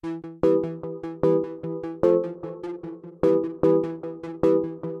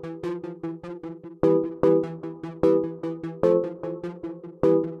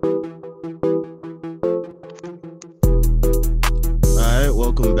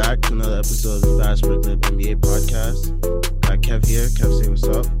back to another episode of the Fast Break Lip NBA podcast. Got Kev here. Kev, say what's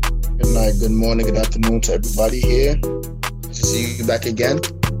up. Good night, good morning, good afternoon to everybody here. Good to see you back again.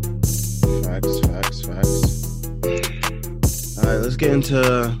 Facts. All right, let's get into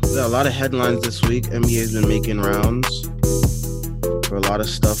a lot of headlines this week. NBA has been making rounds for a lot of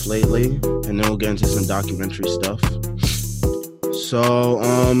stuff lately, and then we'll get into some documentary stuff. So,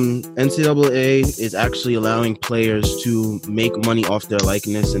 NCAA is actually allowing players to make money off their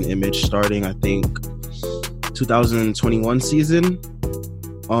likeness and image starting, I think, 2021 season.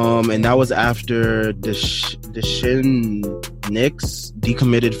 And that was after Deshaun Nix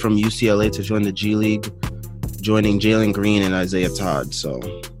decommitted from UCLA to join the G League, joining Jalen Green and Isaiah Todd. So,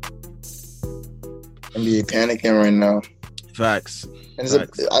 NBA panicking right now. Facts. And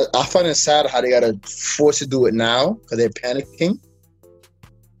I find it sad how they gotta force to do it now because they're panicking.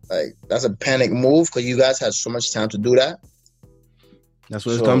 Like, that's a panic move because you guys had so much time to do that. That's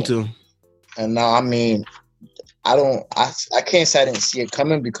what it's come to. And now, I mean, I can't say I didn't see it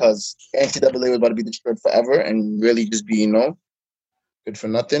coming because NCAA was about to be destroyed forever and really just be, good for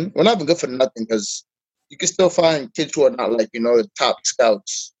nothing. Well, not even good for nothing because you can still find kids who are not like, the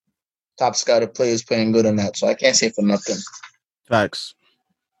top scouted players playing good on that. So I can't say for nothing. Facts.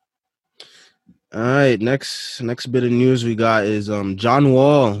 All right, next bit of news we got is John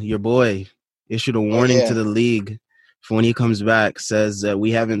Wall, your boy, issued a warning to the league for when he comes back. Says that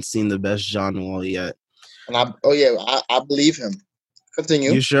we haven't seen the best John Wall yet. And I believe him.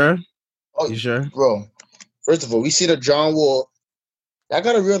 Continue. You sure? You sure, bro? First of all, we see the John Wall. I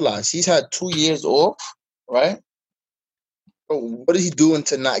gotta realize he's had 2 years off, right? But what is he doing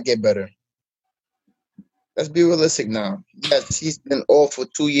to not get better? Let's be realistic now. Yes, he's been off for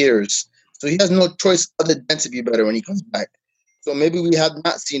 2 years. So he has no choice other than to be better when he comes back. So maybe we have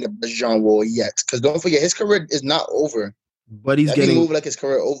not seen the best John Wall yet. Because don't forget, his career is not over. But he's getting like his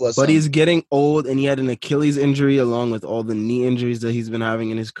career over. But he's getting old, and he had an Achilles injury along with all the knee injuries that he's been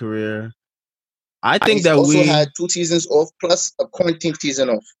having in his career. I think that we also had 2 seasons off plus a quarantine season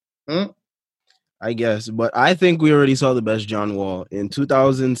off. I guess, but I think we already saw the best John Wall in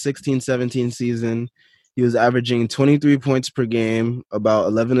 2016-17 season. He was averaging 23 points per game, about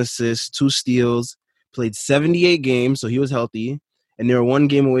 11 assists, 2 steals, played 78 games, so he was healthy, and they were 1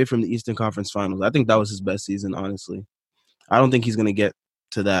 game away from the Eastern Conference Finals. I think that was his best season, honestly. I don't think he's going to get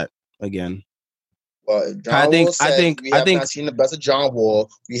to that again. Well, I think we have not seen the best of John Wall.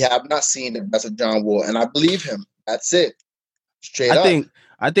 We have not seen the best of John Wall, and I believe him. That's it. Straight up.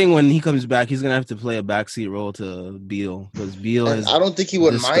 I think when he comes back, he's going to have to play a backseat role to Beal, because Beal has... I don't think he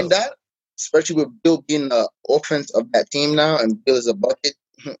would mind that. Especially with Beal being the offense of that team now, and Beal is a bucket.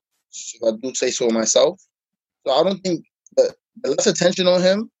 So I do say so myself. So I don't think the less attention on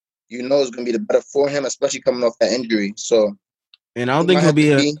him, is going to be the better for him, especially coming off that injury. So, and I don't think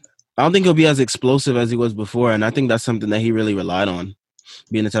he'll be as explosive as he was before, and I think that's something that he really relied on,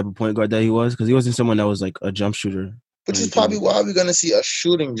 being the type of point guard that he was, because he wasn't someone that was like a jump shooter. Which is probably why we're going to see a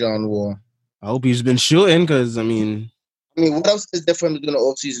shooting John Wall. I hope he's been shooting, because what else is there for him to do in the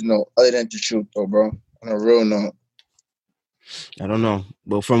offseason, though, other than to shoot, though, bro? On a real note. I don't know.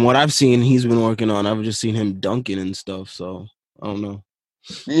 But from what I've seen, he's been working on, I've just seen him dunking and stuff, so I don't know.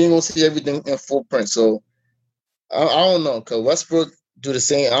 You ain't going to see everything in full print, so I don't know, because Westbrook do the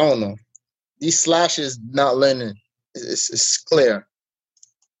same. I don't know. These slashes not learning. It's clear.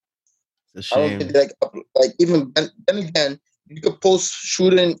 It's a shame. I don't think, like even then again, you could post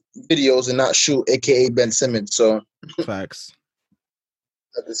shooting videos and not shoot, a.k.a. Ben Simmons, so... Facts.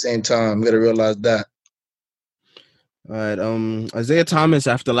 At the same time, we got to realize that. All right. Isaiah Thomas,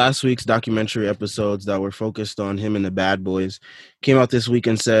 after last week's documentary episodes that were focused on him and the Bad Boys, came out this week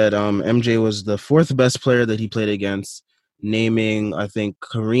and said MJ was the 4th best player that he played against, naming, I think,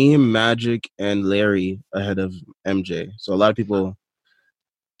 Kareem, Magic, and Larry ahead of MJ. So a lot of people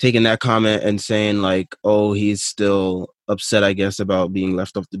taking that comment and saying, like, oh, he's still upset, I guess, about being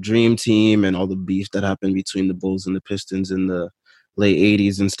left off the Dream Team and all the beef that happened between the Bulls and the Pistons in the late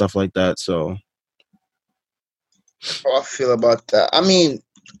 80s and stuff like that. So how I feel about that. I mean,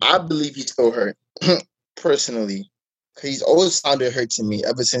 I believe he's still hurt, personally. He's always sounded hurt to me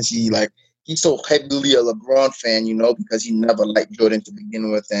ever since he's so heavily a LeBron fan, because he never liked Jordan to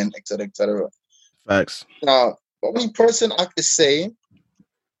begin with, and et cetera, et cetera. Facts. Now, the only person I could say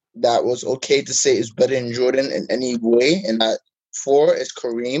that was okay to say is better than Jordan in any way, and that 4 is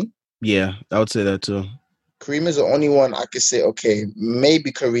Kareem. Yeah, I would say that too. Kareem is the only one I could say, okay,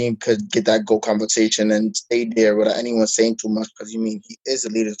 maybe Kareem could get that GOAT conversation and stay there without anyone saying too much, because he is a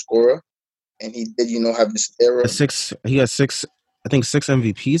leading scorer, and he did, have this era. He has 6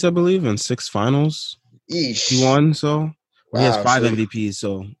 MVPs, I believe, and 6 finals. Eesh. He won, so He has Wow. 5 So MVPs.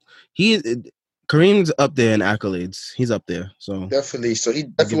 So Kareem's up there in accolades. He's up there. So definitely. So he I'll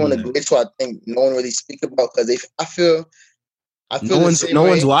give definitely him one of the that. greats who I think no one really speak about because I feel the same No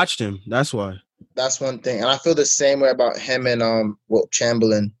one's way. watched him. That's why. That's one thing, and I feel the same way about him and Wilt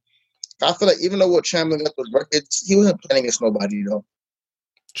Chamberlain. I feel like even though Wilt Chamberlain got those records, he wasn't playing against nobody though.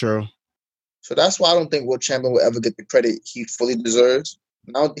 True. So that's why I don't think Wilt Chamberlain will ever get the credit he fully deserves.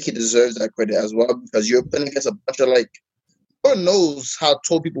 And I don't think he deserves that credit as well because you're playing against a bunch of who knows how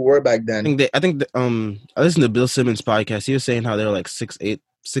tall people were back then. I listened to Bill Simmons' podcast. He was saying how they were like 6'8"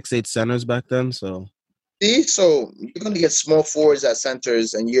 centers back then. So See, so you're gonna get small forwards at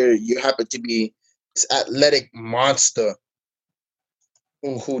centers, and you happen to be this athletic monster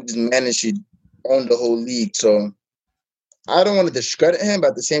who just managed to own the whole league. So I don't want to discredit him, but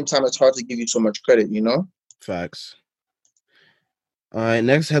at the same time, it's hard to give you so much credit, you know? facts. All right,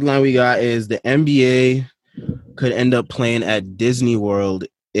 next headline we got is the NBA could end up playing at Disney World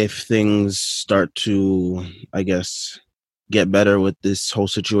if things start to, I guess, get better with this whole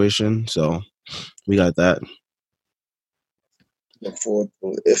situation. So we got that. Look forward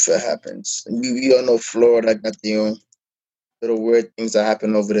to it if it happens. We all know Florida got the little weird things that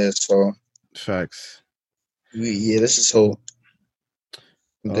happen over there. So Facts. this is hope.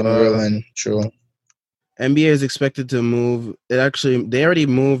 Something real and true. NBA is expected to move. They already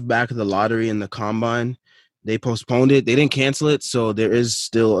moved back the lottery and the combine. They postponed it. They didn't cancel it, so there is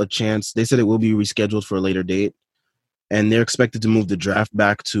still a chance. They said it will be rescheduled for a later date, and they're expected to move the draft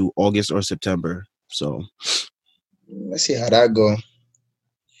back to August or September. So let's see how that go.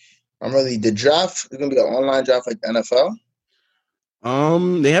 The draft is gonna be an online draft like the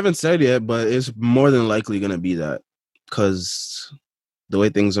NFL. They haven't said yet, but it's more than likely gonna be that because the way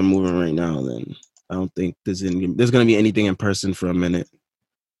things are moving right now, then I don't think there's gonna be anything in person for a minute.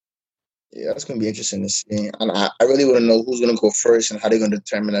 Yeah, that's gonna be interesting to see, and I really want to know who's gonna go first and how they're gonna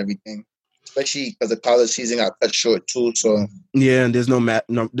determine everything, especially because the college season got cut short too. So yeah, and there's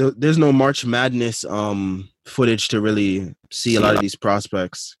there's no March Madness footage to really see a lot of these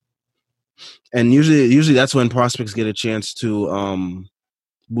prospects, and usually that's when prospects get a chance to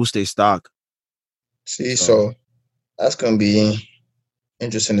boost their stock. See, so that's gonna be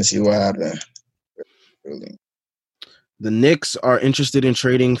interesting to see what happens. Really. The Knicks are interested in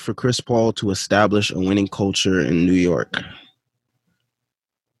trading for Chris Paul to establish a winning culture in New York.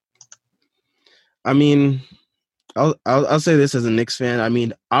 I mean, I'll say this as a Knicks fan. I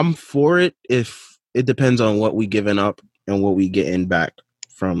mean, I'm for it if it depends on what we giving up and what we getting back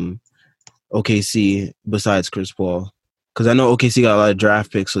from OKC besides Chris Paul. Because I know OKC got a lot of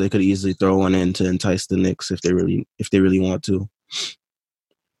draft picks, so they could easily throw one in to entice the Knicks if they really want to.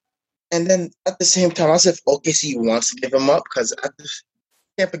 And then at the same time, I said if OKC wants to give him up, because I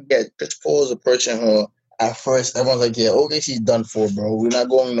can't forget Chris Paul is a person who at first everyone's like, yeah, OKC's done for, bro. We're not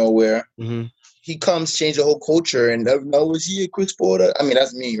going nowhere. Mm-hmm. He comes, change the whole culture, and now was he a Chris Paul? I mean,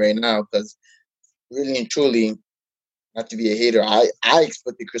 that's me right now, because really and truly, not to be a hater, I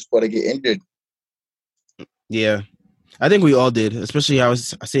expected Chris Paul to get injured. Yeah, I think we all did, especially I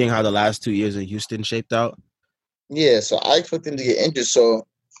was seeing how the last 2 years in Houston shaped out. Yeah, so I expected him to get injured, so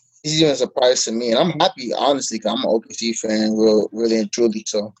he's even a surprise to me. And I'm happy, honestly, because I'm an OKC fan, really and truly.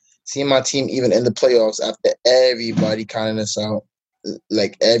 So seeing my team even in the playoffs after everybody counted us out,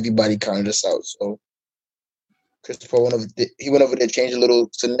 So Chris Paul went over there, changed a little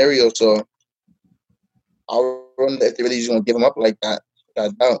scenario. So I wonder if they really just going to give him up like that. I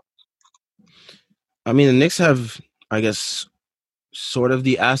doubt. I mean, the Knicks have, I guess, sort of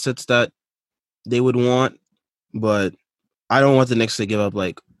the assets that they would want, but I don't want the Knicks to give up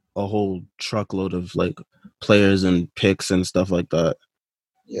like a whole truckload of like players and picks and stuff like that.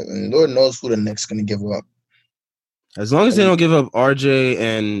 Yeah, and Lord knows who the Knicks going to give up. As long as they don't give up RJ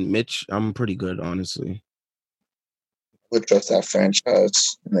and Mitch, I'm pretty good, honestly. Would trust that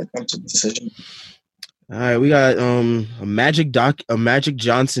franchise when it comes to the decision. All right, we got a Magic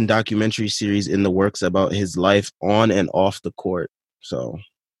Johnson documentary series in the works about his life on and off the court. So,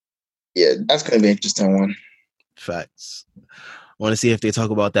 yeah, that's going to be an interesting one. Facts. I want to see if they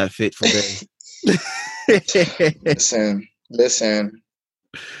talk about that Fitful Day. Listen.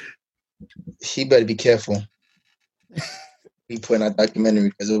 He better be careful. He putting out documentary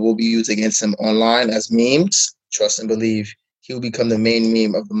because it will be used against him online as memes. Trust and believe, he will become the main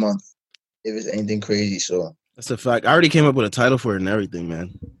meme of the month if it's anything crazy. So that's a fact. I already came up with a title for it and everything,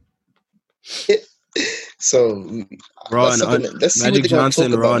 man. So Raw and Magic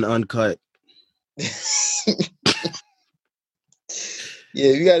Johnson, Raw and Uncut.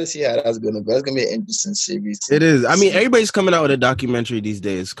 Yeah, you got to see how that's going to go. That's going to be an interesting series. It is. I mean, everybody's coming out with a documentary these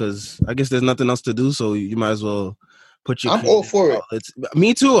days because I guess there's nothing else to do, so you might as well put your I'm all creative for it. outlets.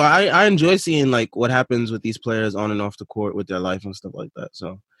 Me too. I enjoy seeing like what happens with these players on and off the court with their life and stuff like that.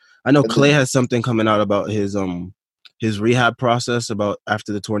 So I know Clay has something coming out about his rehab process about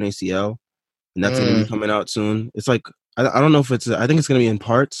after the torn ACL, and that's going to be coming out soon. It's like I don't know if it's I think it's going to be in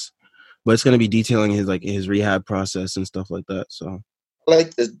parts, but it's going to be detailing his rehab process and stuff like that. So I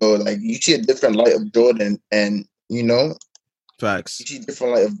like this though. Like you see a different light of Jordan, and facts. you see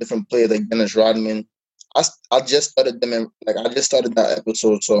different light of different players like Dennis Rodman. I just started them in, like I just started that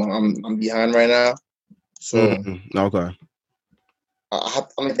episode, so I'm behind right now. So okay.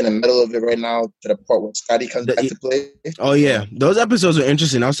 I'm like in the middle of it right now to the part where Scotty comes back to play. Oh yeah, those episodes are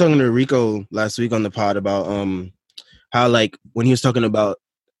interesting. I was talking to Rico last week on the pod about how like when he was talking about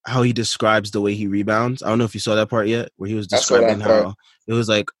how he describes the way he rebounds. I don't know if you saw that part yet, where he was describing how it was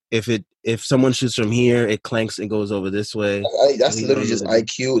like if someone shoots from here, it clanks and goes over this way. That's literally just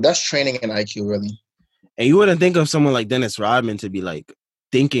IQ. That's training and IQ, really. And you wouldn't think of someone like Dennis Rodman to be like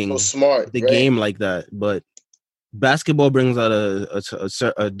thinking so smart the game like that, but basketball brings out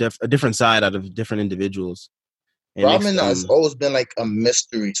a different side out of different individuals. Rodman has always been like a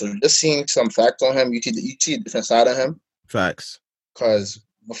mystery. So just seeing some facts on him, you see a different side of him. Facts. Because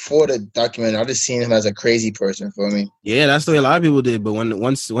before the documentary, I just seen him as a crazy person for me. Yeah, that's the way a lot of people did. But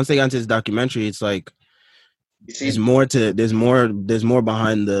once they got into this documentary, it's like there's more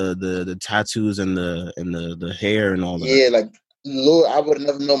behind the tattoos and the hair and all that. Yeah, like Lord, I would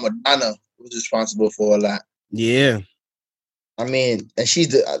never know Madonna was responsible for all that. Yeah. I mean, and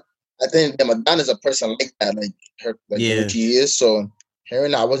I think that Madonna's a person like that, like her, like who she is. So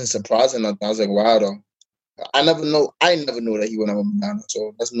hearing that, I wasn't surprised enough. I was like, wow, though. I never knew that he went on with Madonna.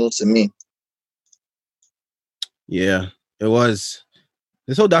 So that's news to me. Yeah, it was.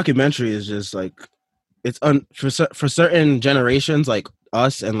 This whole documentary is just like it's for certain generations like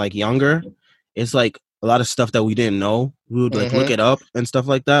us and like younger. It's like a lot of stuff that we didn't know. We would like look it up and stuff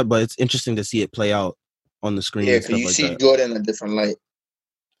like that. But it's interesting to see it play out on the screen. Yeah, because you see Jordan in a different light.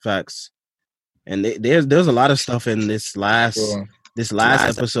 Facts. And there's a lot of stuff in this last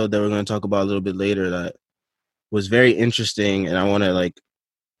episode that we're going to talk about a little bit later that was very interesting, and I want to like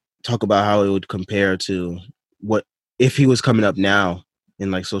talk about how it would compare to what if he was coming up now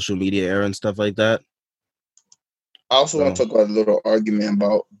in like social media era and stuff like that. I also want to talk about a little argument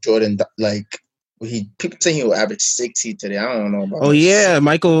about Jordan, like people say he will average 60 today. I don't know about. Oh yeah,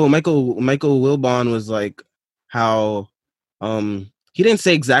 Michael Wilbon was like how he didn't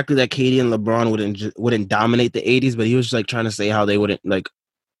say exactly that KD and LeBron wouldn't dominate the 80s, but he was just like trying to say how they wouldn't like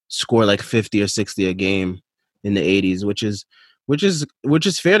score like 50 or 60 a game in the 80s, which is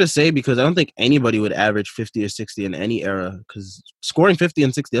fair to say because I don't think anybody would average 50 or 60 in any era because scoring 50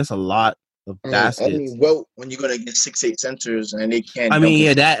 and 60, that's a lot of baskets. Well, when you're going to get 6'8" centers and they can't. I mean,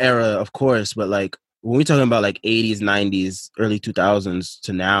 yeah, that era, of course, but like when we're talking about like 80s, 90s, early 2000s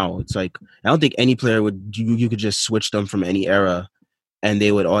to now, it's like I don't think any player you could just switch them from any era and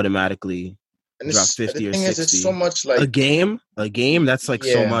they would automatically drop 50 or 60. It's so much like a game, that's like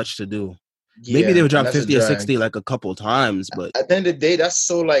so much to do. Maybe they would drop 50 or 60 like a couple times, but at the end of the day, that's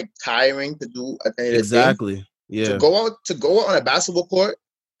so like tiring to do. At the end of the day, exactly. Yeah. To go out on a basketball court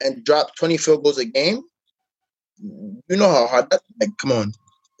and drop 20 field goals a game, you know how hard that. Like, come on,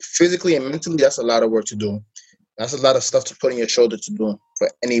 physically and mentally, that's a lot of work to do. That's a lot of stuff to put on your shoulder to do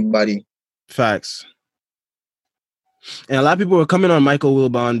for anybody. Facts. And a lot of people were coming on Michael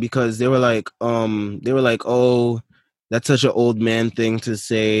Wilbon because they were like, oh, that's such an old man thing to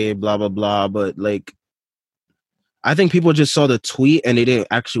say, blah, blah, blah. But like, I think people just saw the tweet and they didn't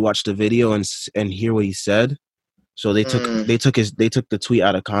actually watch the video and hear what he said. So they took the tweet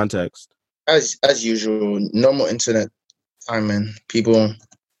out of context. As usual, normal internet timing. People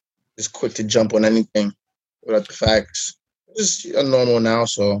just quick to jump on anything without the facts. It's just normal now,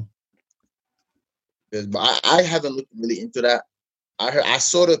 so. But I haven't looked really into that. I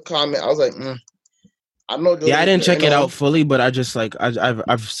saw the comment. I was like, I know. Yeah, I didn't check it out fully, but I just like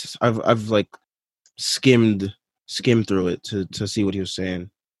I've like skimmed through it to see what he was saying.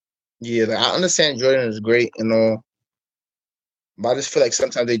 Yeah, like, I understand Jordan is great and all, but I just feel like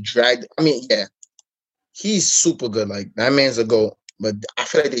sometimes they drag. I mean, yeah, he's super good. Like that man's a GOAT, but I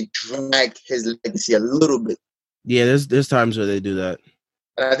feel like they drag his legacy a little bit. Yeah, there's times where they do that.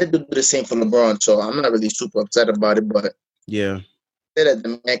 And I think they do the same for LeBron, so I'm not really super upset about it. But yeah, say that the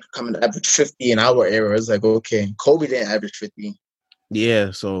man could come and average 50 in our era. It's like, okay, Kobe didn't average 50.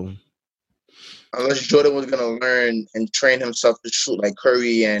 Yeah, so unless Jordan was gonna learn and train himself to shoot like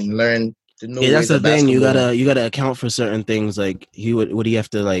Curry and learn the new ways that's the of thing. You gotta account for certain things. Like would he have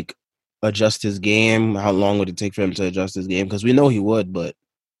to like adjust his game? How long would it take for him to adjust his game? Because we know he would, but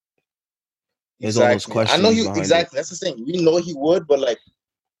There's all those Exactly. I know questions he behind it. exactly. That's the thing. We know he would, but like,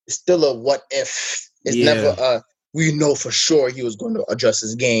 it's still a what if. It's never Yeah, a we know for sure he was going to adjust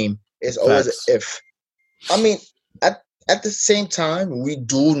his game. It's always an facts. if. I mean, at the same time, we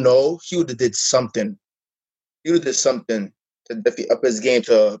do know he would have did something. He would have did something to definitely up his game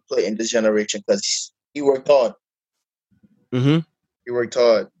to play in this generation because he worked hard. Mm-hmm. He worked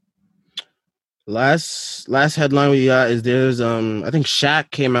hard. Last headline we got is there's I think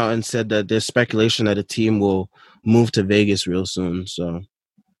Shaq came out and said that there's speculation that a team will move to Vegas real soon. So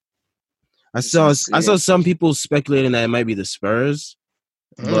I saw some people speculating that it might be the Spurs,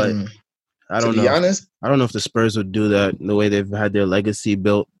 but I To don't be know. honest, I don't know if the Spurs would do that the way they've had their legacy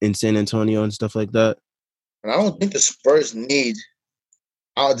built in San Antonio and stuff like that. I don't think the Spurs need.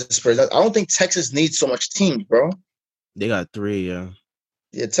 I don't think Texas needs so much teams, bro. They got 3, yeah.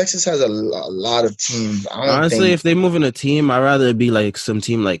 Yeah, Texas has a lot of teams. Honestly, if they move in a team, I'd rather it be like some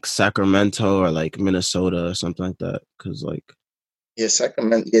team like Sacramento or like Minnesota or something like that. Because like, yeah,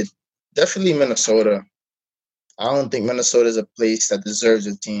 Sacramento, yeah, definitely Minnesota. I don't think Minnesota is a place that deserves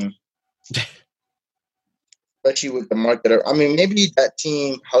a team, especially with the market. I mean, maybe that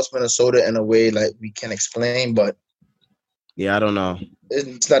team helps Minnesota in a way like we can explain, but yeah, I don't know.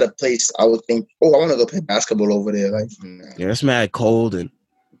 it's not a place I would think. Oh, I want to go play basketball over there. Like, nah, Yeah, it's mad cold and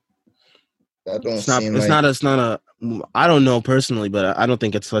that don't it's not. seem It's like. not a. I don't know personally, but I don't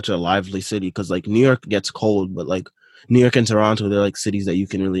think it's such a lively city because like New York gets cold, but like New York and Toronto, they're like cities that you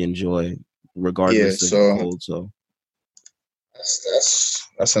can really enjoy regardless of the cold. So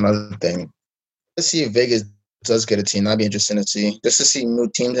That's another thing. Let's see if Vegas does get a team. That'd be interesting to see. Just to see new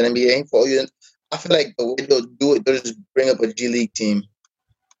teams in NBA. For you, I feel like the way they'll do it, they'll just bring up a G League team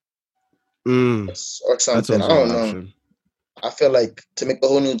or something. That's also I don't an know. option. I feel like to make a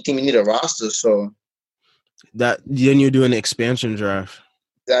whole new team, you need a roster. So that then you do an expansion draft.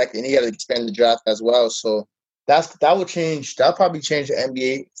 Exactly, and you got to expand the draft as well. So that will change. That'll probably change the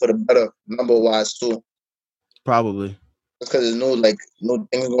NBA for the better, number wise too. Probably. Just because there's no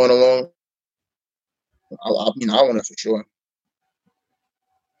things going along. I mean, I want it for sure.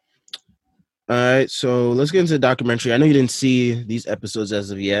 All right, so let's get into the documentary. I know you didn't see these episodes as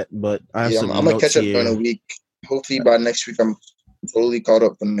of yet, but I have some I'm gonna notes catch up here. during the week. Hopefully by next week, I'm totally caught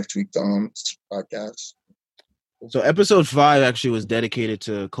up for next week's podcast. So episode 5 actually was dedicated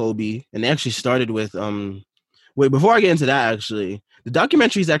to Kobe, and they actually started with Wait, before I get into that, actually, the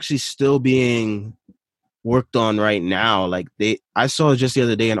documentary is actually still being worked on right now. Like I saw just the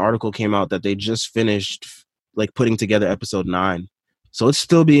other day an article came out that they just finished like putting together episode 9, so it's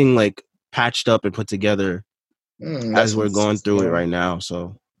still being like patched up and put together as we're going through it right now.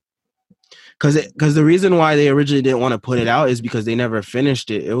 So because the reason why they originally didn't want to put it out is because they never finished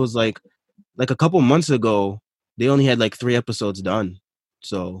it. It was like a couple months ago they only had like 3 episodes done,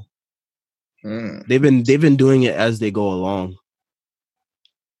 so they've been doing it as they go along.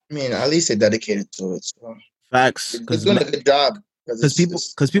 I mean, at least they're dedicated to it. So. Facts, they're doing a good job.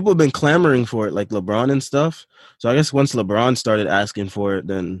 Because people have been clamoring for it, like LeBron and stuff. So I guess once LeBron started asking for it,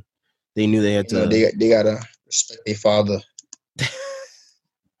 then they knew they had to. They gotta respect their father.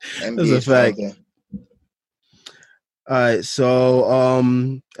 That's a fact. Father. All right,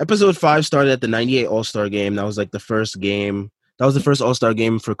 so episode 5 started at the '98 All-Star Game. That was like the first game. That was the first All-Star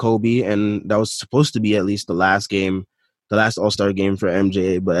game for Kobe, and that was supposed to be at least the last game, the last All-Star game for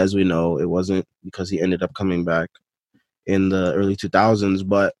MJ. But as we know, it wasn't because he ended up coming back in the early 2000s.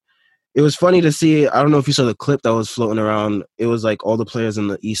 But it was funny to see. I don't know if you saw the clip that was floating around. It was like all the players in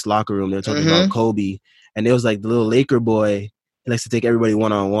the East locker room. They were talking about Kobe, and it was like the little Laker boy. He likes to take everybody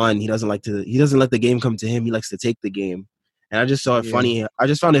one-on-one. He doesn't let the game come to him. He likes to take the game. And I just saw it funny. I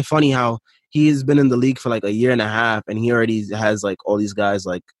just found it funny how he's been in the league for like a year and a half, and he already has like all these guys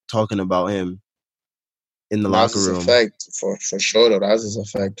like talking about him in the locker room. That's his effect for sure. Though that's his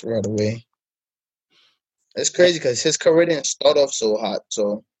effect right away. It's crazy because his career didn't start off so hot.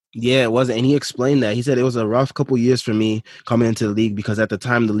 So yeah, it wasn't. And he explained that. He said it was a rough couple years for me coming into the league because at the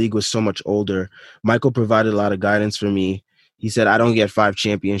time the league was so much older. Michael provided a lot of guidance for me. He said, I don't get 5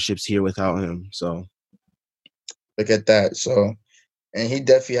 championships here without him. So look at that. So, and he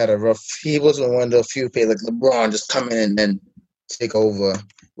definitely had a rough. He wasn't one of the few players like LeBron just come in and then take over,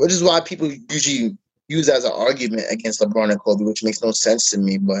 which is why people usually use as an argument against LeBron and Kobe, which makes no sense to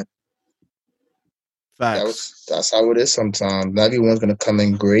me. But that's how it is sometimes. Not everyone's gonna come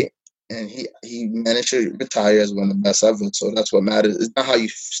in great, and he managed to retire as one of the best ever. So that's what matters. It's not how you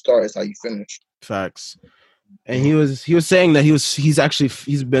start; it's how you finish. Facts. And he was saying that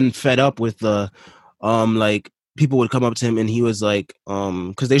he's been fed up with the like people would come up to him and he was like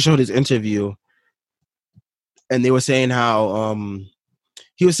because they showed his interview and they were saying how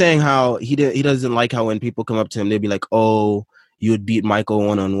he was saying how he doesn't like how when people come up to him, they'd be like, "Oh, you would beat Michael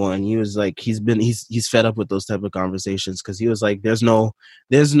 1-on-1." He was like, he's fed up with those type of conversations because he was like, there's no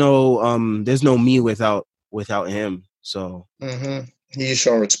me without him. So he's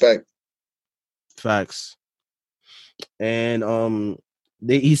showing respect. Facts. And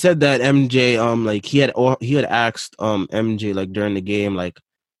he said that MJ like he had asked MJ like during the game like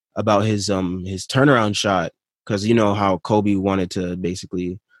about his turnaround shot, because you know how Kobe wanted to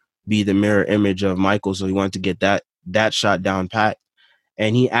basically be the mirror image of Michael, so he wanted to get that shot down pat,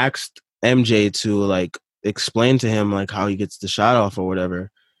 and he asked MJ to like explain to him like how he gets the shot off or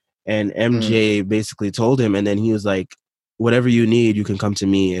whatever, and MJ basically told him, and then he was like, whatever you need, you can come to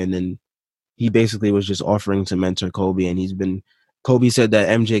me. And then he basically was just offering to mentor Kobe, and Kobe said that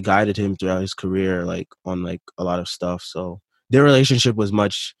MJ guided him throughout his career, like on like a lot of stuff. So their relationship was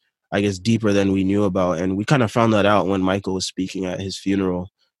much, I guess, deeper than we knew about. And we kind of found that out when Michael was speaking at his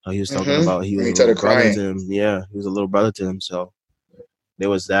funeral. How he was talking about he was a little brother to him. Yeah, he was a little brother to him. So there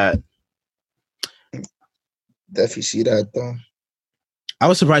was that. Definitely see that though. I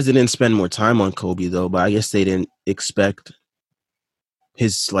was surprised they didn't spend more time on Kobe though, but I guess they didn't expect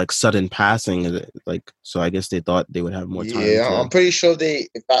his like sudden passing, like, so I guess they thought they would have more time. Yeah, I'm pretty sure they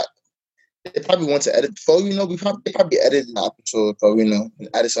probably want to edit. For they probably edited the episode, but and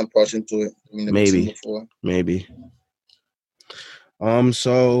added some parts into it. Maybe.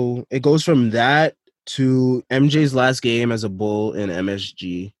 So it goes from that to MJ's last game as a Bull in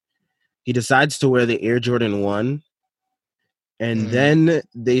MSG. He decides to wear the Air Jordan 1. And then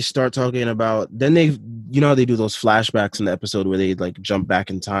they start talking about, then they do those flashbacks in the episode where they like jump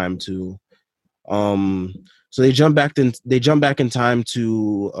back in time to, so they jump back in time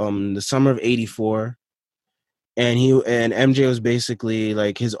to the summer of '84, and MJ was basically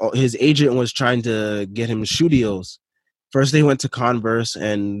like his agent was trying to get him shoe deals. First they went to Converse,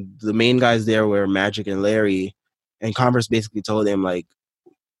 and the main guys there were Magic and Larry, and Converse basically told him like,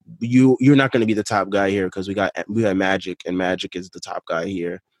 you're not going to be the top guy here because we got Magic, and Magic is the top guy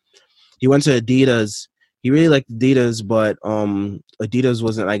here. He went to Adidas. He really liked Adidas, but Adidas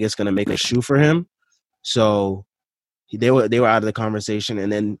wasn't, I guess, going to make a shoe for him. So they were out of the conversation. And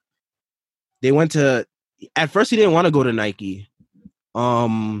then they went to, at first he didn't want to go to Nike.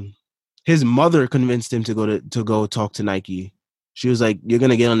 His mother convinced him to go talk to Nike. She was like, "You're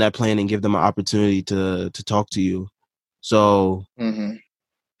going to get on that plane and give them an opportunity to talk to you." So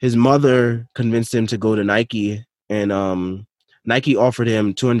his mother convinced him to go to Nike, and Nike offered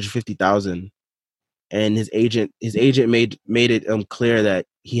him $250,000, and his agent made it clear that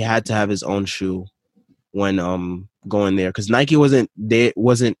he had to have his own shoe when going there, because Nike wasn't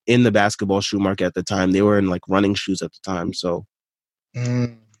in the basketball shoe market at the time. They were in like running shoes at the time. So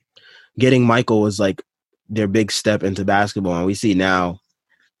getting Michael was like their big step into basketball, and we see now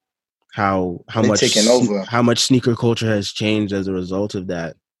how much sneaker culture has changed as a result of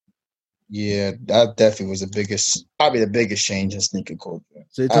that. Yeah, that definitely was probably the biggest change in sneaker culture.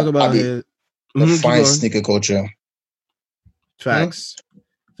 So they talk about the fine sneaker culture. Facts.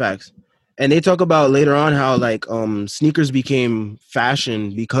 And they talk about later on how like sneakers became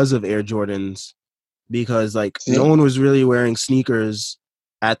fashion because of Air Jordans, because like no one was really wearing sneakers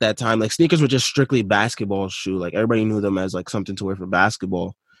at that time. Like sneakers were just strictly basketball shoe. Like everybody knew them as like something to wear for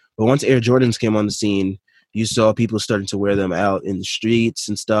basketball. But once Air Jordans came on the scene, you saw people starting to wear them out in the streets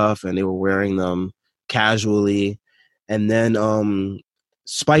and stuff, and they were wearing them casually. And then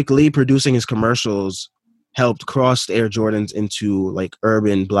Spike Lee producing his commercials helped cross Air Jordans into like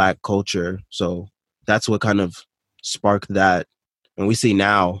urban Black culture. So that's what kind of sparked that. And we see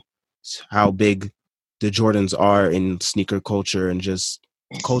now how big the Jordans are in sneaker culture and just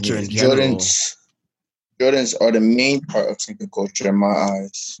culture in general. Jordans are the main part of sneaker culture in my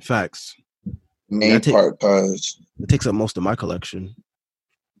eyes. Facts. Main part, because it takes up most of my collection.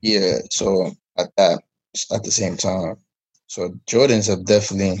 Yeah, so at the same time, so Jordans have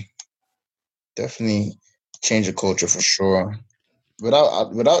definitely changed the culture for sure.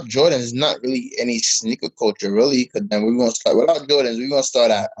 Without Jordans, not really any sneaker culture really. Because then we're gonna start without Jordans. We're gonna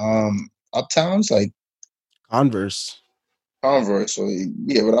start at uptowns like Converse. So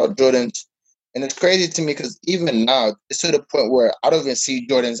yeah, without Jordans. And it's crazy to me because even now, it's to the point where I don't even see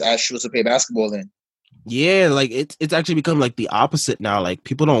Jordans as shoes to play basketball in. Yeah, like it's actually become like the opposite now. Like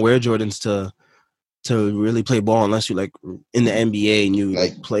people don't wear Jordans to really play ball unless you like in the NBA and you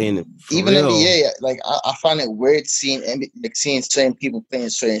like playing it. Even real. NBA, like I find it weird seeing certain people playing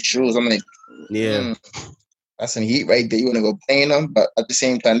certain shoes. I'm like, yeah, that's some heat right there. You want to go playing them, but at the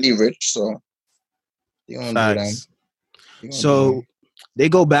same time, they rich, so they don't do them. So they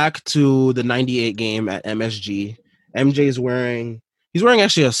go back to the '98 game at MSG. MJ is wearing He's wearing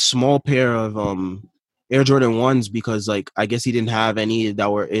actually a small pair of Air Jordan 1s because like I guess he didn't have any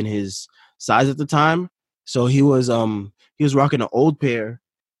that were in his size at the time. So he was rocking an old pair,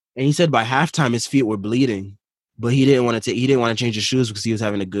 and he said by halftime his feet were bleeding. But he didn't want to change his shoes because he was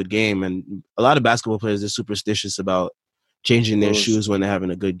having a good game. And a lot of basketball players are superstitious about changing their shoes when they're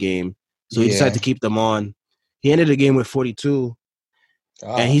having a good game. So he decided to keep them on. He ended the game with 42.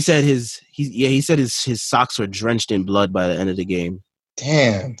 And he said he said his socks were drenched in blood by the end of the game.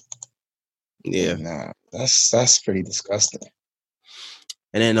 Damn. Yeah. Nah, that's pretty disgusting.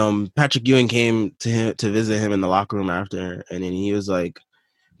 And then Patrick Ewing came to visit him in the locker room after, and then he was like,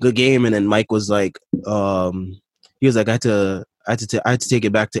 "Good game." And then Mike was like, he was like, I had to take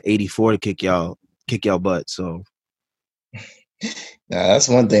it back to 84 to kick y'all butt. So that's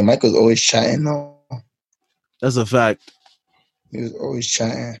one thing. Mike was always chatting though. That's a fact. He was always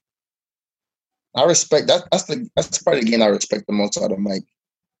chatting. I respect that. That's part of the game I respect the most out of Mike.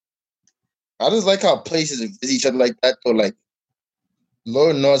 I just like how places visit each other like that. Though, like,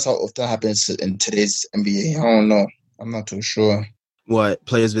 Lord knows how often happens in today's NBA. I don't know. I'm not too sure. What,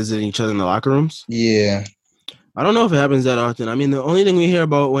 players visiting each other in the locker rooms? Yeah. I don't know if it happens that often. I mean, the only thing we hear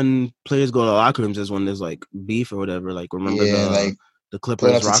about when players go to locker rooms is when there's like beef or whatever. Like, remember the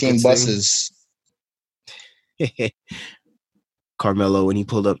Clippers Rockets team buses. Carmelo when he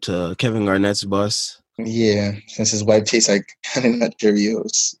pulled up to Kevin Garnett's bus. Yeah, since his wife tastes like nut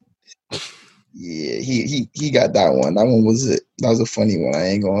Cheerios. Yeah, he got that one. That one was it. That was a funny one. I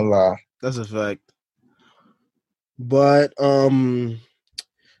ain't gonna lie. That's a fact. But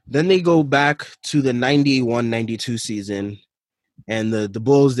then they go back to the 91-92 season, and the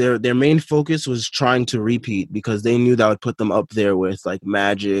Bulls, their main focus was trying to repeat because they knew that would put them up there with like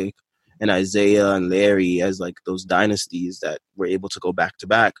Magic and Isaiah and Larry as like those dynasties that were able to go back to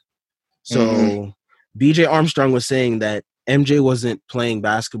back. So BJ Armstrong was saying that MJ wasn't playing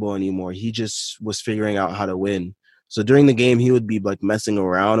basketball anymore. He just was figuring out how to win. So during the game, he would be like messing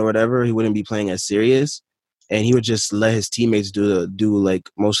around or whatever. He wouldn't be playing as serious. And he would just let his teammates do like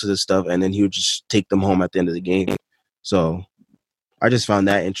most of the stuff, and then he would just take them home at the end of the game. So I just found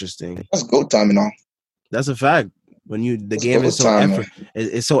that interesting. That's GOAT time and all. That's a fact. When the game is so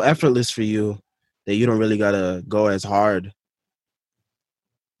it's so effortless for you that you don't really gotta go as hard.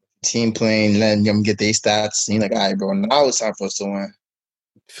 Team playing, letting them get their stats. You're like, all right, bro, now it's time for us to win.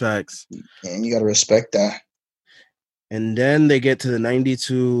 Facts. And you gotta respect that. And then they get to the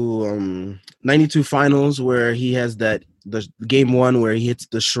 92 finals where he has the game one where he hits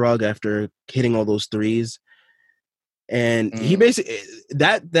the shrug after hitting all those threes. And he basically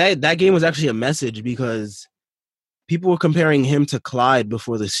that game was actually a message because people were comparing him to Clyde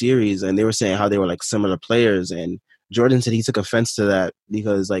before the series, and they were saying how they were like similar players. And Jordan said he took offense to that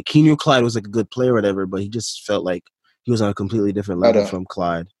because like he knew Clyde was like a good player or whatever, but he just felt like he was on a completely different level from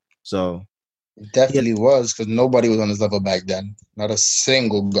Clyde. So it definitely was because nobody was on his level back then. Not a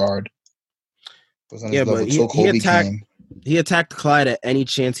single guard was on his level. He attacked Clyde at any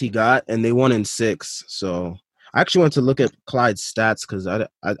chance he got, and they won in 6. So I actually went to look at Clyde's stats because I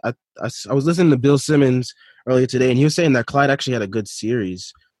was listening to Bill Simmons earlier today, and he was saying that Clyde actually had a good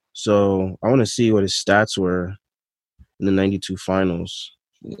series. So I want to see what his stats were in the 92 finals.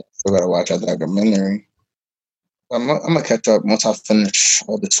 Yeah, still gotta watch that documentary. I'm gonna catch up once I finish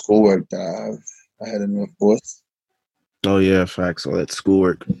all the schoolwork that I had in the course. Oh yeah, facts. All that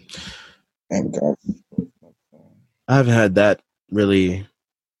schoolwork. Thank God. I haven't had that really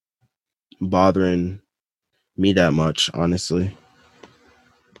bothering me that much, honestly.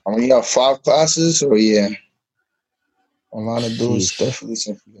 I mean, you got 5 classes, or yeah, a lot of those stuff.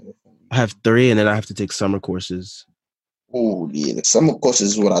 I have 3, and then I have to take summer courses. Oh yeah, the summer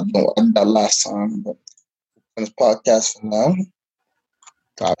courses is what I did that last time, but on this podcast for now,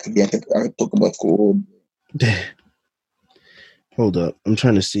 I could talk about school. Hold up, I'm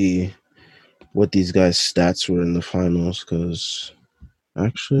trying to see what these guys' stats were in the finals because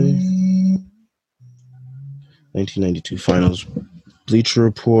actually 1992 finals Bleacher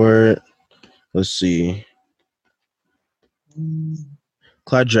Report. Let's see.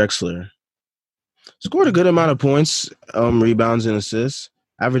 Clyde Drexler scored a good amount of points, rebounds and assists,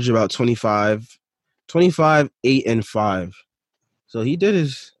 averaged about 25, 8 and 5. So he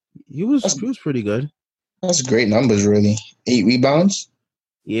was pretty good. That's great numbers, really. 8 rebounds?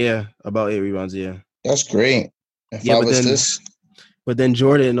 Yeah, about 8 rebounds, yeah. That's great. And 5 assists? But then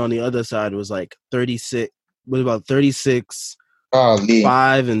Jordan on the other side was like 36, was about 36,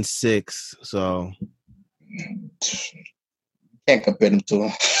 5 and 6. So can't compare them to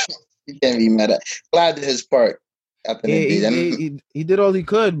him. You can't be mad at. Glad did his part. He did all he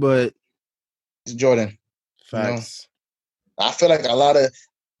could, but it's Jordan. Facts. I feel like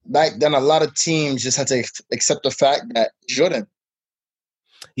back then a lot of teams just had to accept the fact that Jordan.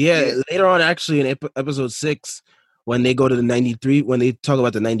 Yeah, later on, actually, in episode 6, when they go to the 93, when they talk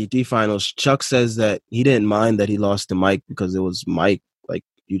about the 93 finals, Chuck says that he didn't mind that he lost to Mike because it was Mike. Like,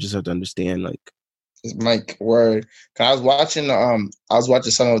 you just have to understand, like, it's Mike word. Cause I was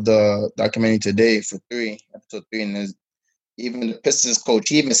watching some of the documentary today for episode 3, and even the Pistons coach,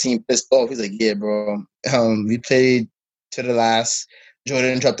 he even seemed pissed off. He's like, "Yeah, bro, we played to the last.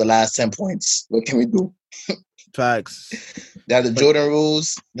 Jordan dropped the last 10 points. What can we do?" facts. That the Jordan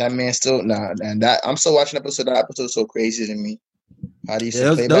rules. That man still and that I'm still watching episode. That episode's so crazy to me. How do you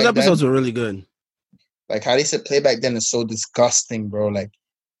say play those back episodes then? were really good. Like how they said play back then is so disgusting, bro. Like,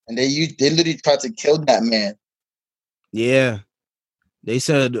 and they literally tried to kill that man. Yeah, they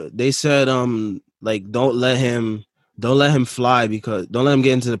said like don't let him fly, because don't let him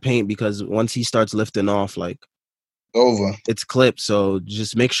get into the paint, because once he starts lifting off, like, Over. it's clipped. So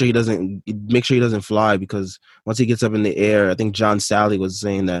just make sure he doesn't fly, because once he gets up in the air, I think John Sally was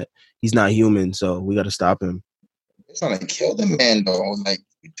saying that he's not human, so we got to stop him. They're trying to kill the man, though. Like,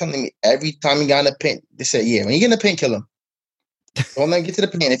 you telling me every time he got in the paint, they said, "Yeah, when you get in the paint, kill him. Don't let him get to the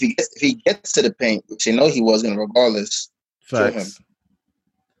paint. If he gets to the paint, which they know he was gonna, regardless, kill him." Facts.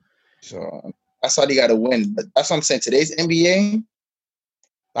 So that's why they got to win. But that's what I'm saying. Today's NBA,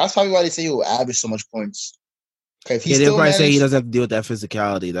 that's probably why they say he will average so much points. If he they'll still probably say he managed, doesn't have to deal with that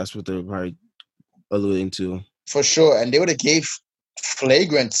physicality. That's what they're probably alluding to. for sure, and they would have gave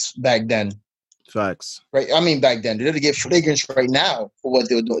flagrants back then. Facts. Right? I mean, back then they would have gave flagrants right now for what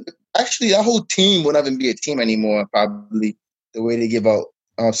they were doing. Actually, that whole team wouldn't even be a team anymore. Probably the way they give out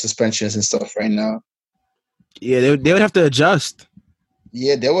suspensions and stuff right now. Yeah, they would have to adjust.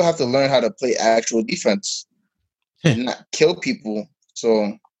 Yeah, they would have to learn how to play actual defense and not kill people.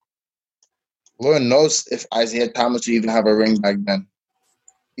 So, Lord knows if Isaiah Thomas would even have a ring back then.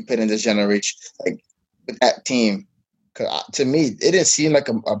 He played in this generation, like with that team. Because to me, it didn't seem like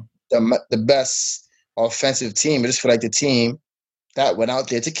the best offensive team. It just felt like the team that went out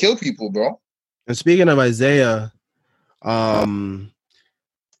there to kill people, bro. And speaking of Isaiah,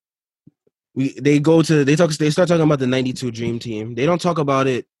 they start talking about the 92 Dream Team. They don't talk about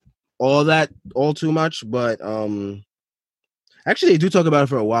it all too much, but actually they do talk about it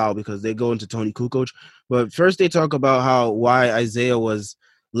for a while, because they go into Tony Kukoc. But first they talk about why Isaiah was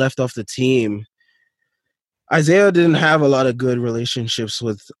left off the team. Isaiah didn't have a lot of good relationships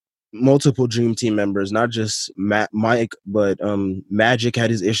with multiple Dream Team members, not just Mike, but Magic had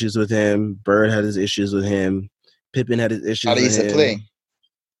his issues with him, Bird had his issues with him, Pippen had his issues How they with used him. to play.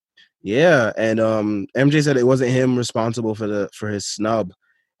 Yeah, and MJ said it wasn't him responsible for his snub.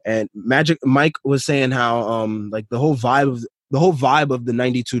 And Mike was saying how like the whole vibe of the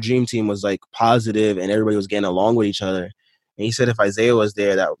 92 Dream Team was like positive, and everybody was getting along with each other. And he said if Isaiah was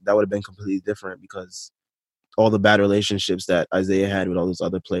there, that would have been completely different, because all the bad relationships that Isaiah had with all those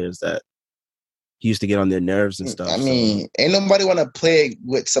other players that he used to get on their nerves and stuff. I mean, ain't nobody want to play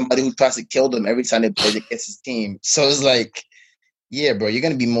with somebody who tries to kill them every time they play against his team. So it's like, yeah, bro, you're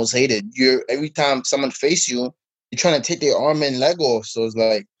gonna be most hated. Every time someone face you, you're trying to take their arm and leg off. So it's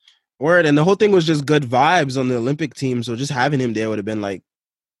like, word. And the whole thing was just good vibes on the Olympic team. So just having him there would have been like,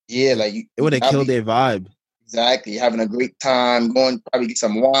 yeah, like it would have killed their vibe. Exactly, having a great time, going probably get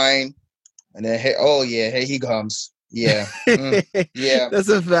some wine, and then here he comes. Yeah, yeah, that's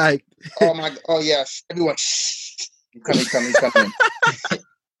a fact. Oh yeah, everyone, shh, he's coming.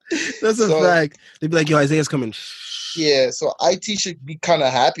 That's a fact. They'd be like, yo, Isaiah's coming. Yeah, so IT should be kind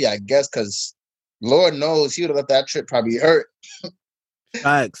of happy, I guess, because Lord knows he would have let that trip probably hurt.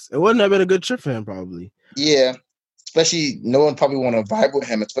 Facts. It wouldn't have been a good trip for him, probably. Yeah, especially no one probably want to vibe with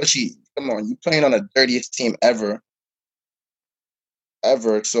him. Especially, come on, you playing on the dirtiest team ever.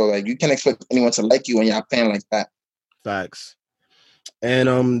 So like, you can't expect anyone to like you when you're playing like that. Facts.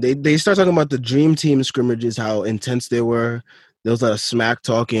 And they start talking about the Dream Team scrimmages, how intense they were. There was a lot of smack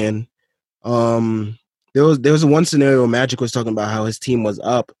talking. There was one scenario where Magic was talking about how his team was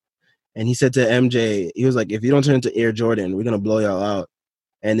up, and he said to MJ, he was like, if you don't turn into Air Jordan, we're gonna blow y'all out.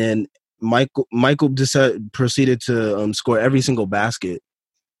 And then Michael just proceeded to score every single basket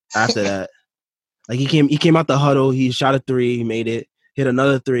after that. Like he came out the huddle, he shot a 3, he made it, hit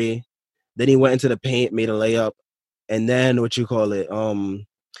another 3, then he went into the paint, made a layup, and then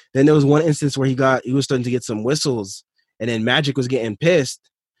then there was one instance where he was starting to get some whistles, and then Magic was getting pissed.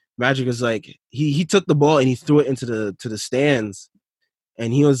 Magic was like, he took the ball and he threw it into the stands,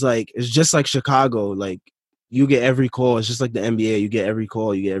 and he was like, it's just like Chicago, like you get every call. It's just like the NBA, you get every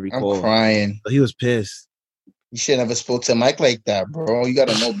call, call. I'm crying. So he was pissed. You should never spoke to Mike like that, bro. You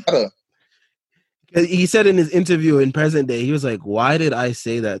gotta know better. He said in his interview in present day, he was like, "Why did I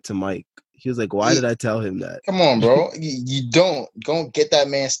say that to Mike?" He was like, "Why did I tell him that?" Come on, bro. You don't get that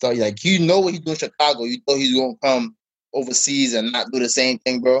man started. Like, you know what he's doing in Chicago. You thought he's gonna come overseas and not do the same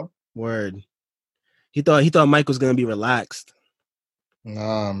thing, bro. Word. He thought Mike was gonna be relaxed.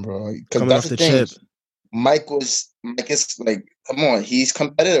 Nah, bro. Because Coming that's off the the thing. chip. Mike is like, come on, he's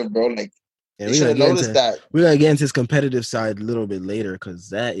competitive, bro. Like, Yeah, they should have noticed that. We're gonna get into his competitive side a little bit later because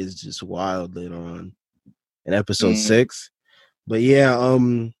that is just wild later on in episode 6. But yeah, I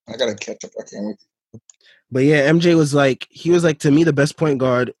gotta catch up. I can't wait. But yeah, MJ was like, to me, the best point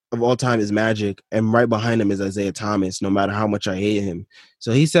guard of all time is Magic, and right behind him is Isaiah Thomas, no matter how much I hate him.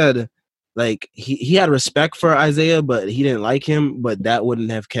 So he said, like, he had respect for Isaiah, but he didn't like him, but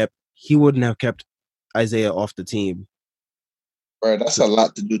he wouldn't have kept Isaiah off the team. Bro, that's a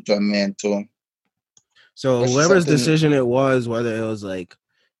lot to do to a man, too. So whoever's decision it was, whether it was like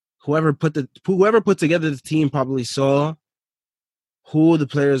whoever put together the team probably saw who the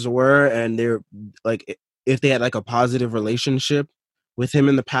players were, and they're like, if they had like a positive relationship with him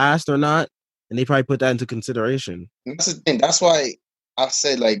in the past or not, and they probably put that into consideration. That's the thing. That's why I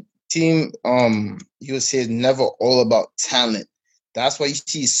said, like, team USA is never all about talent. That's why you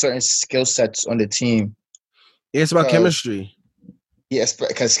see certain skill sets on the team. It's about chemistry. Yes,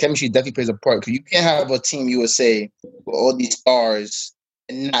 because chemistry definitely plays a part. Because you can't have a team USA with all these stars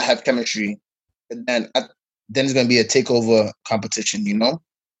and not have chemistry. And then it's going to be a takeover competition, you know?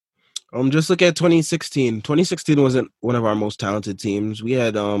 Just look at 2016. 2016 wasn't one of our most talented teams. We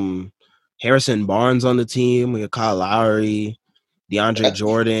had Harrison Barnes on the team. We had Kyle Lowry, DeAndre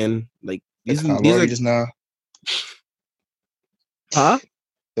Jordan. Like these are just now. Huh?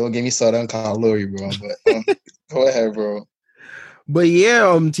 Don't get me started on Kyle Lowry, bro. But go ahead, bro. But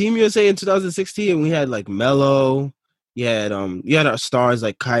yeah, Team USA in 2016, we had like Melo. You had our stars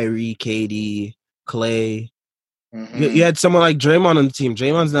like Kyrie, KD, Clay. Mm-hmm. You had someone like Draymond on the team.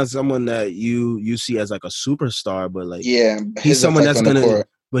 Draymond's not someone that you see as like a superstar, but like he's someone that's gonna.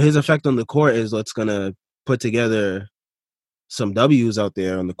 But his effect on the court is what's gonna put together some W's out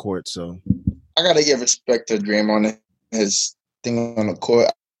there on the court. So I gotta give respect to Draymond, his thing on the court.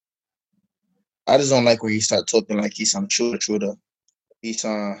 I just don't like when he start talking like he's some shooter. He's he's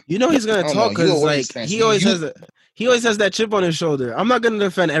gonna talk because like he always has that chip on his shoulder. I'm not gonna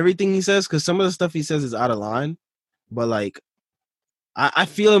defend everything he says because some of the stuff he says is out of line. But like, I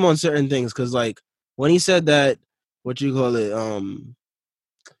feel him on certain things because like when he said that,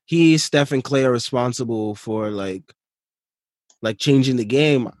 he, Steph, and Clay are responsible for like changing the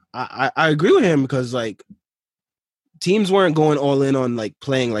game. I agree with him because like teams weren't going all in on like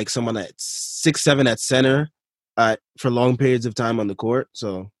playing like someone at 6'7" at center for long periods of time on the court.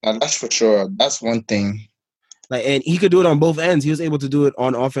 So that's for sure. That's one thing. Like, and he could do it on both ends. He was able to do it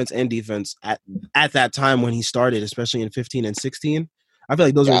on offense and defense at that time when he started, especially in 15 and 16. I feel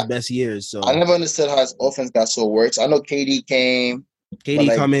like those were his best years. So I never understood how his offense got so worse. I know KD came.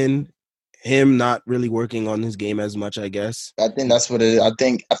 KD come in, him not really working on his game as much, I guess. I think that's what it is. I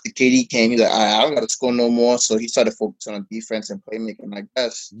think after KD came, he's like, I don't got to score no more. So he started focusing on defense and playmaking, I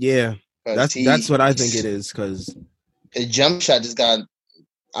guess. Yeah, that's what I think it is because his jump shot just got.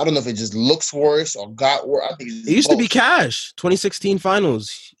 I don't know if it just looks worse or got worse. I think it used to be cash. 2016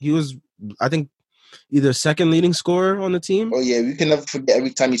 finals. He was, I think, either second leading scorer on the team. Oh yeah, we can never forget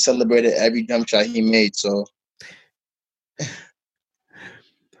every time he celebrated every jump shot he made. So,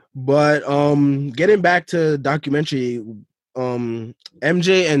 but getting back to documentary,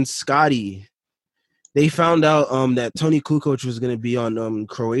 MJ and Scottie, they found out that Toni Kukoc was going to be on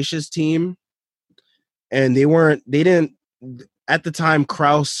Croatia's team, and they didn't. At the time,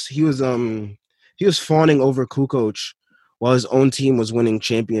 Krause, he was fawning over Kukoc while his own team was winning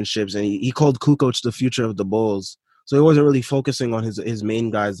championships, and he called Kukoc the future of the Bulls. So he wasn't really focusing on his main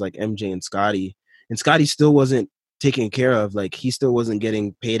guys like MJ and Scottie. And Scottie still wasn't taken care of. Like, he still wasn't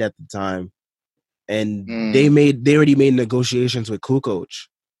getting paid at the time. And they already made negotiations with Kukoc.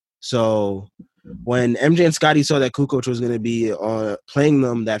 So when MJ and Scottie saw that Kukoc was going to be playing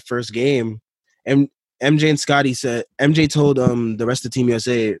them that first game, and MJ and Scottie said, MJ told the rest of Team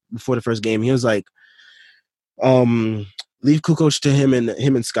USA before the first game, he was like, leave Kukoc to him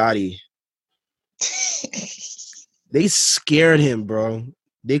and Scottie. They scared him, bro.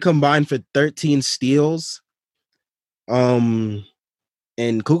 They combined for 13 steals. And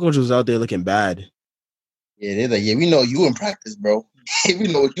Kukoc was out there looking bad. Yeah, they're like, yeah, we know you in practice, bro. We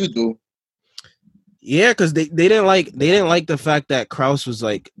know what you do. Yeah, because they didn't like the fact that Krause was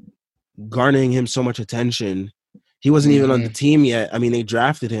like garnering him so much attention. He wasn't even on the team yet. I mean, they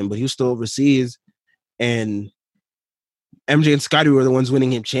drafted him, but he was still overseas. And MJ and Scottie were the ones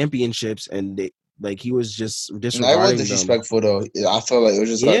winning him championships, and Like he was just No, it was disregarding them. disrespectful though. I felt like it was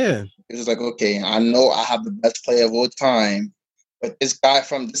just like Yeah. it was like, okay, I know I have the best player of all time, but this guy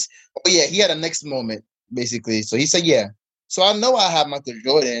from this, oh yeah, he had a next moment basically. So he said, yeah. So I know I have Michael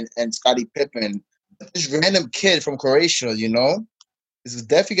Jordan and Scottie Pippen, but this random kid from Croatia, is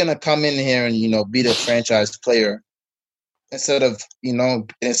definitely gonna come in here and be the franchise player instead of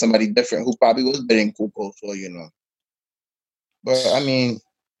getting somebody different who probably was better than Kukoc, so. But I mean,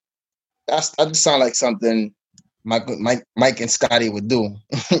 that just sounds like something Mike and Scotty would do.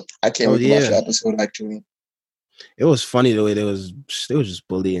 I can't Oh wait to watch yeah. the episode. Actually, It was funny the way they was just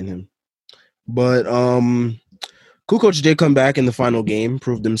bullying him. But Kukoc did come back in the final game,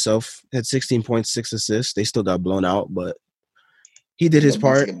 proved himself, had 16.6 assists. They still got blown out, but he did his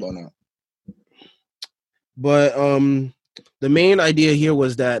part. But the main idea here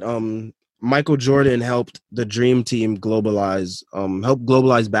was that Michael Jordan helped the Dream Team help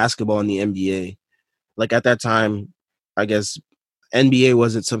globalize basketball in the NBA. Like at that time, I guess NBA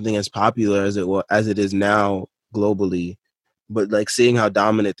wasn't something as popular as it is now globally. But like seeing how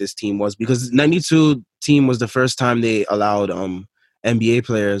dominant this team was, because '92 team was the first time they allowed NBA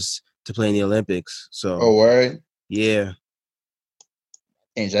players to play in the Olympics. So, word, yeah,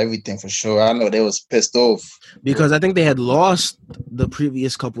 changed everything for sure. I know they was pissed off because I think they had lost the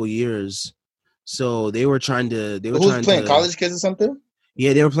previous couple years, so they were trying to. Who's playing, college kids or something?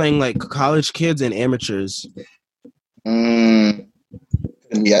 Yeah, they were playing like college kids and amateurs. Couldn't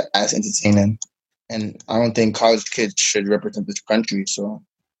be as entertaining, and I don't think college kids should represent this country. So,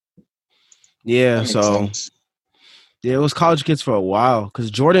 yeah, yeah, it was college kids for a while.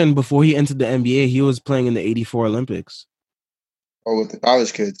 Because Jordan, before he entered the NBA, he was playing in the '84 Olympics. Oh, with the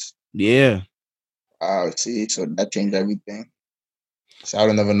college kids. Yeah. See, so that changed everything. So I would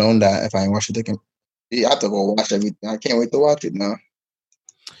have never known that if I ain't watched it. I have to go watch everything. I can't wait to watch it now.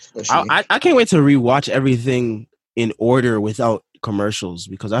 I can't wait to rewatch everything in order without commercials,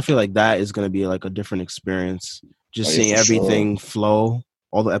 because I feel like that is going to be like a different experience. Just seeing everything flow,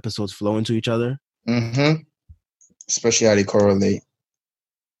 all the episodes flow into each other. Mm-hmm. Especially how they correlate.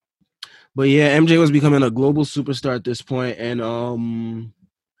 But yeah, MJ was becoming a global superstar at this point, and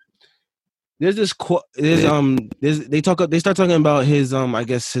there's this they start talking about his I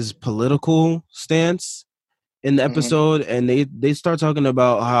guess his political stance in the episode, and they start talking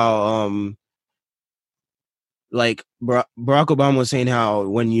about how like Barack Obama was saying how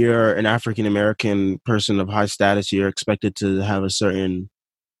when you're an African American person of high status, you're expected to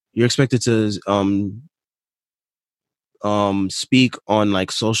speak on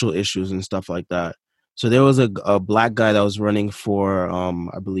like social issues and stuff like that. So there was a black guy that was running for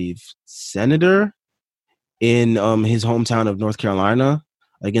I believe senator in his hometown of North Carolina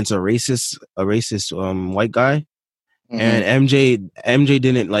against a racist white guy. And MJ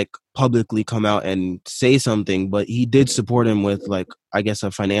didn't like publicly come out and say something, but he did support him with like I guess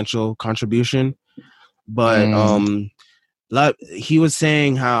a financial contribution. But he was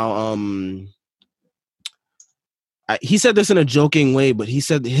saying how he said this in a joking way, but he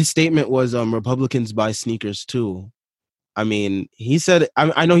said his statement was Republicans buy sneakers too. I mean, he said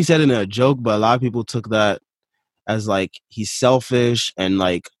I know he said it in a joke, but a lot of people took that as like he's selfish and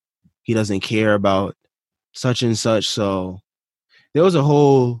like he doesn't care about such and such. So there was a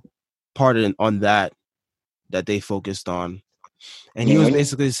whole part on that they focused on, and he was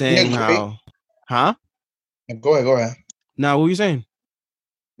basically saying how, huh? Go ahead. Now, what were you saying?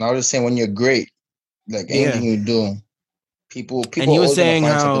 No, I was just saying when you're great, like anything you do, people. And he was saying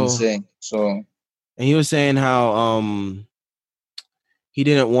how, and he was saying how he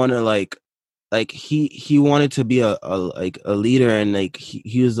didn't want to like he wanted to be a leader, and like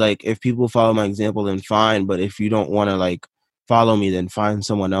he was like, if people follow my example then fine, but if you don't want to like follow me, then find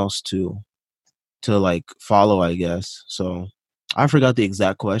someone else to like follow, I guess. So I forgot the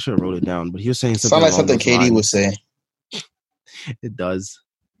exact quote. I should have wrote it down, but he was saying something sound like something Katie would say. It does.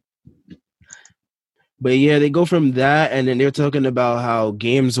 But yeah, they go from that, and then they're talking about how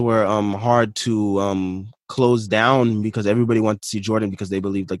games were hard to close down because everybody wanted to see Jordan because they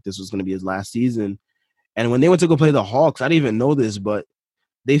believed like this was going to be his last season. And when they went to go play the Hawks, I didn't even know this, but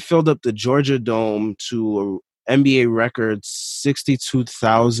they filled up the Georgia Dome to NBA record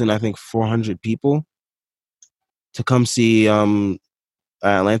 62,000, I think 400 people to come see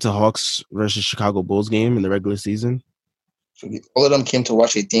Atlanta Hawks versus Chicago Bulls game in the regular season. So all of them came to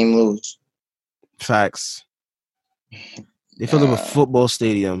watch a team lose. Facts. They filled up a football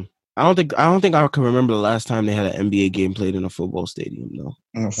stadium. I don't think I can remember the last time they had an NBA game played in a football stadium though.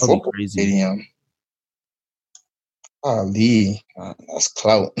 That'd be crazy. Stadium. Ali, that's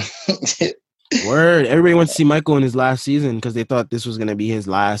clout. Word. Everybody went to see Michael in his last season because they thought this was gonna be his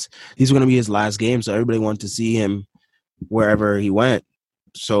last. These were gonna be his last game, so everybody wanted to see him wherever he went.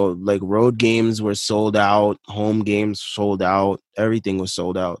 So like road games were sold out, home games sold out, everything was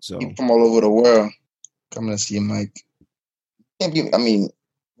sold out. So People from all over the world coming to see Mike. Can't be. I mean,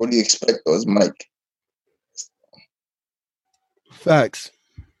 what do you expect? Though, it's Mike. facts.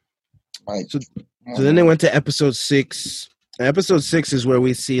 Mike. So then they went to episode 6. And episode 6 is where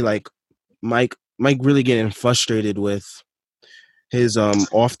we see like Mike really getting frustrated with his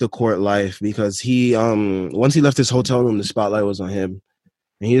off the court life because he once he left his hotel room, the spotlight was on him.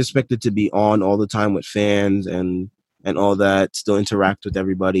 And he expected to be on all the time with fans and all that, still interact with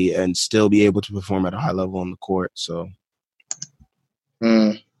everybody and still be able to perform at a high level on the court. So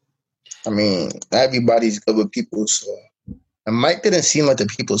I mean, everybody's good with people, so and Mike didn't seem like the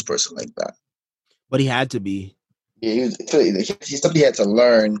people's person like that. But he had to be. Yeah, he somebody had to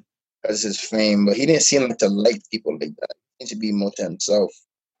learn as his fame, but he didn't seem like to like people like that. He needs to be more to himself.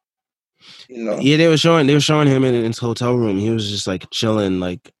 You know? Yeah, they were showing him in his hotel room. He was just like chilling,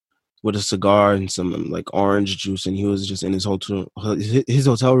 like with a cigar and some like orange juice, and he was just in his hotel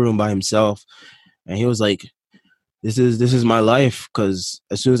room by himself. And he was like, "This is my life." Because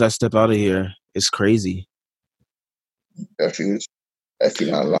as soon as I step out of here, it's crazy. Definitely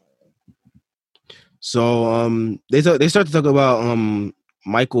not lying. So they start to talk about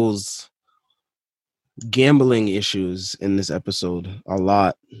Michael's gambling issues in this episode a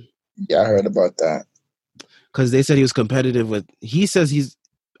lot. Yeah, I heard about that. Because they said he was competitive with. He says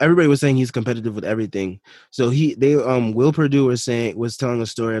everybody was saying he's competitive with everything. So Will Perdue was telling a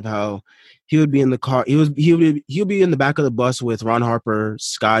story of how he would be in the car. He would be in the back of the bus with Ron Harper,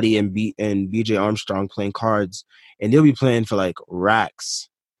 Scotty, and BJ Armstrong playing cards, and they'll be playing for like racks.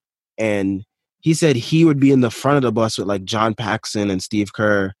 And he said he would be in the front of the bus with like John Paxson and Steve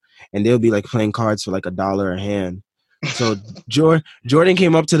Kerr, and they'll be like playing cards for like $1 a hand. So Jordan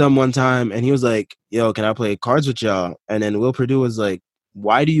came up to them one time and he was like, "Yo, can I play cards with y'all?" And then Will Perdue was like,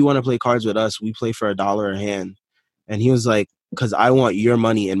 "Why do you want to play cards with us? We play for $1 a hand." And he was like, "Because I want your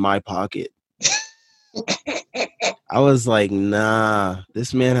money in my pocket." I was like, "Nah,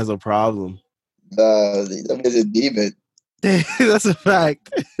 this man has a problem." That is a demon. That's a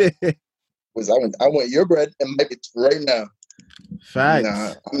fact. I want your bread and my bitch right now. Facts.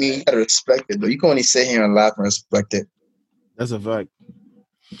 Nah, I mean, you gotta respect it, though. You can only sit here and laugh and respect it. That's a fact.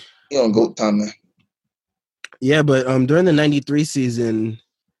 You don't go time, man. Yeah, but during the '93 season,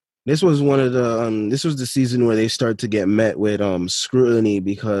 this was the season where they start to get met with scrutiny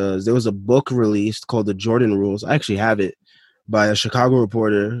because there was a book released called The Jordan Rules. I actually have it by a Chicago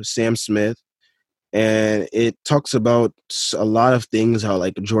reporter, Sam Smith, and it talks about a lot of things, how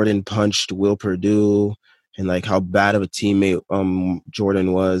like Jordan punched Will Perdue and like how bad of a teammate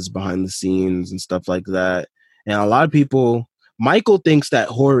Jordan was behind the scenes and stuff like that. And a lot of people, Michael thinks that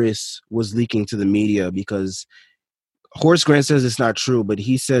Horace was leaking to the media because Horace Grant says it's not true, but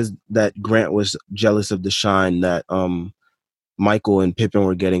he says that Grant was jealous of the shine that Michael and Pippen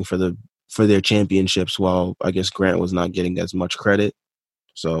were getting for their championships, while I guess Grant was not getting as much credit.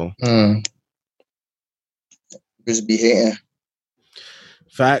 So just be hating.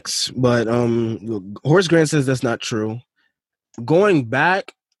 Facts, but Horace Grant says that's not true. Going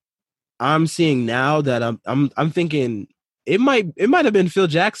back, I'm seeing now that I'm thinking it might have been Phil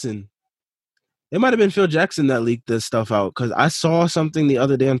Jackson. It might have been Phil Jackson that leaked this stuff out because I saw something the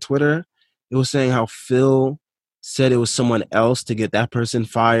other day on Twitter. It was saying how Phil said it was someone else to get that person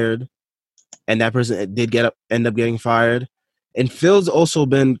fired, and that person did end up getting fired. And Phil's also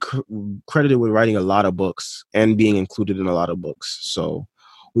been credited with writing a lot of books and being included in a lot of books. So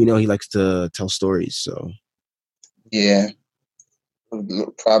we know he likes to tell stories. So yeah,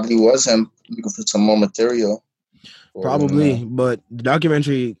 probably was him looking for some more material. Probably, but the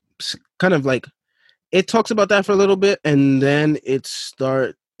documentary kind of like it talks about that for a little bit, and then it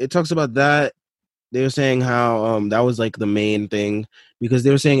talks about that. They were saying how that was like the main thing because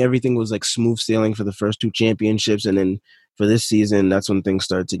they were saying everything was like smooth sailing for the first 2 championships, and then for this season, that's when things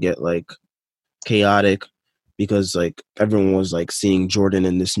started to get like chaotic because like everyone was like seeing Jordan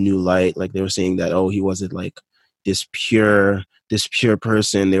in this new light. Like they were saying that he wasn't like this pure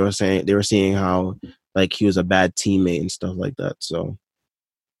person. They were seeing how like he was a bad teammate and stuff like that. So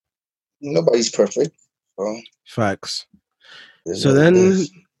nobody's perfect. So. Facts. So then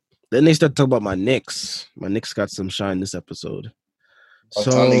they start talking about my Knicks. My Knicks got some shine this episode.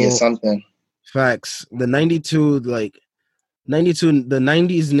 Time to get something. Facts. The 92, the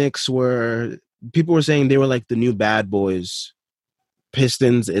 90s Knicks people were saying they were like the new bad boys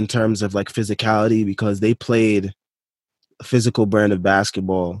Pistons in terms of like physicality because they played a physical brand of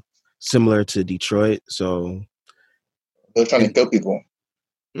basketball. similar to Detroit. So they're trying to kill people.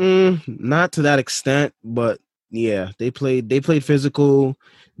 Not to that extent, but yeah, they played physical.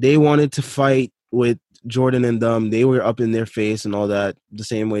 They wanted to fight with Jordan and them. They were up in their face and all that, the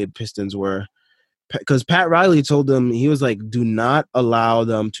same way Pistons were. Because Pat Riley told them, he was like, do not allow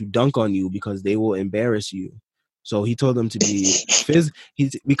them to dunk on you because they will embarrass you. So he told them to be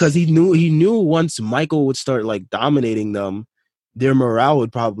because he knew once Michael would start like dominating them, their morale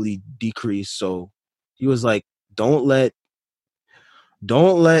would probably decrease. So he was like, don't let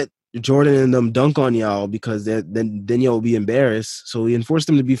Jordan and them dunk on y'all because then y'all will be embarrassed. So he enforced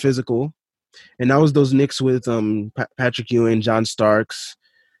them to be physical. And that was those Knicks with Patrick Ewing, John Starks,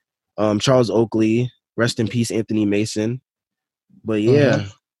 Charles Oakley, rest in peace, Anthony Mason. But yeah,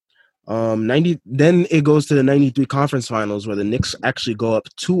 90. Then it goes to the 93 conference finals where the Knicks actually go up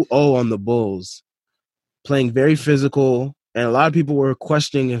 2-0 on the Bulls, playing very physical. And a lot of people were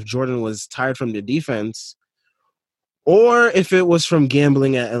questioning if Jordan was tired from the defense or if it was from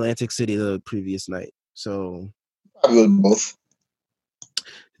gambling at Atlantic City the previous night. So probably both.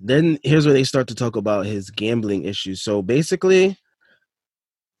 Then here's where they start to talk about his gambling issues. So basically,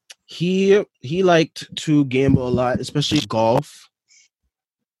 he liked to gamble a lot, especially golf.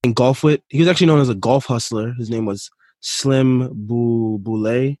 And golf with, he was actually known as a golf hustler. His name was Slim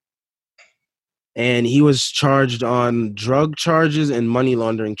Boulay. And he was charged on drug charges and money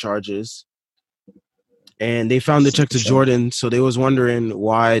laundering charges. And they found the check to Jordan, so they was wondering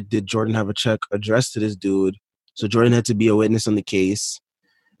why did Jordan have a check addressed to this dude. So Jordan had to be a witness on the case.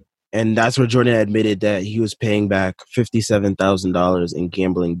 And that's where Jordan admitted that he was paying back $57,000 in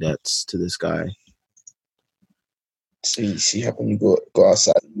gambling debts to this guy. So you see how when you go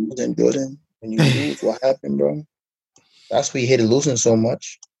outside the building, when you lose, what happened, bro? That's why you hated losing so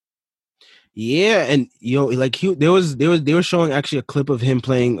much. Yeah, and like they were showing actually a clip of him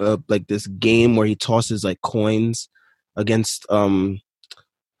playing like this game where he tosses like coins against on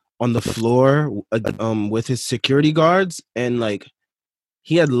the floor with his security guards, and like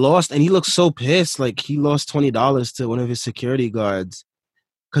he had lost and he looked so pissed, like he lost $20 to one of his security guards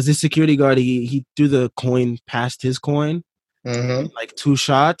because his security guard he threw the coin past his coin, like 2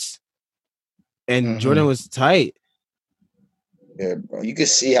 shots, and Jordan was tight. Yeah, bro. You can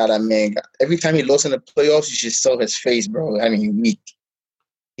see how that man got. Every time he lost in the playoffs, you just saw his face, bro. I mean, weak.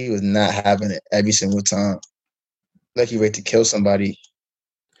 He was not having it every single time. Like he ready to kill somebody.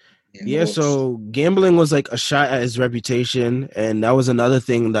 Yeah, so gambling was like a shot at his reputation, and that was another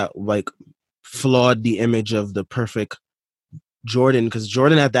thing that like flawed the image of the perfect Jordan, because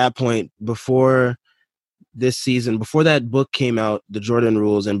Jordan at that point, before this season, before that book came out, The Jordan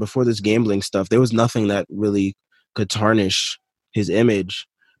Rules, and before this gambling stuff, there was nothing that really could tarnish his image.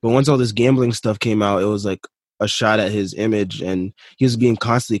 But once all this gambling stuff came out, it was like a shot at his image, and he was being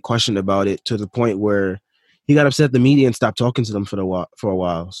constantly questioned about it to the point where he got upset at the media and stopped talking to them for a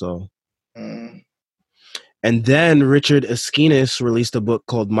while. So, and then Richard Esquinas released a book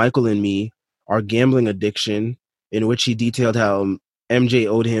called Michael and Me, Our Gambling Addiction, in which he detailed how MJ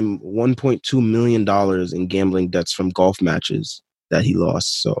owed him $1.2 million in gambling debts from golf matches that he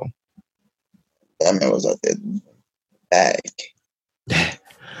lost. So that man was out there bag.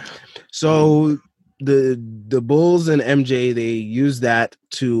 So the Bulls and MJ, they used that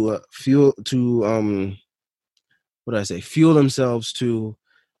to fuel themselves to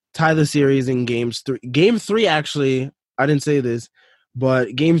tie the series in Game 3. Game 3, actually, I didn't say this,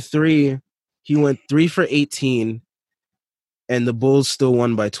 but Game 3, he went 3 for 18, and the Bulls still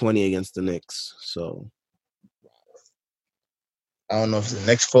won by 20 against the Knicks. So I don't know if it's the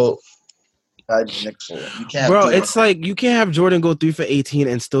Knicks' fault. Bro, it's like you can't have Jordan go 3 for 18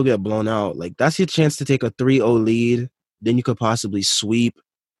 and still get blown out. Like, that's your chance to take a 3-0 lead. Then you could possibly sweep.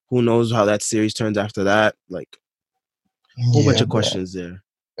 Who knows how that series turns after that? Like, a whole bunch of questions there.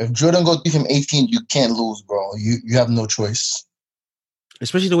 If Jordan goes 3 from 18, you can't lose, bro. You have no choice.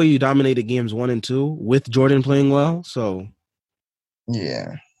 Especially the way you dominated games 1 and 2 with Jordan playing well. So,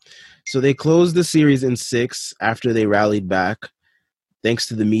 yeah. So they closed the series in 6 after they rallied back, thanks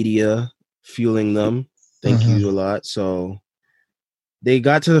to the media fueling them. Thank you a lot. So they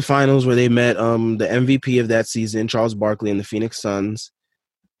got to the finals where they met the MVP of that season, Charles Barkley, and the Phoenix Suns.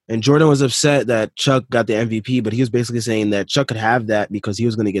 And Jordan was upset that Chuck got the MVP, but he was basically saying that Chuck could have that because he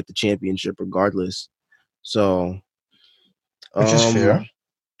was going to get the championship regardless. So, which is fair.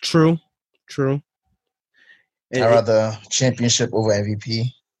 True. I'd rather championship over MVP.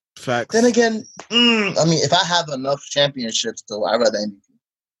 Facts. Then again, I mean, if I have enough championships, though, I'd rather MVP.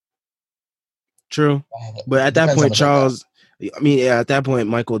 True. But at that point, I mean, yeah, at that point,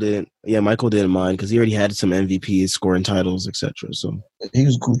 Michael didn't mind because he already had some MVPs, scoring titles, etc. So he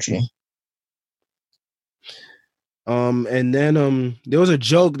was Gucci. And then there was a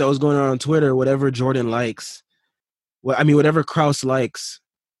joke that was going on Twitter. Whatever Jordan likes, whatever Krause likes,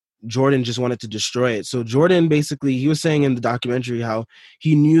 Jordan just wanted to destroy it. So Jordan basically, he was saying in the documentary how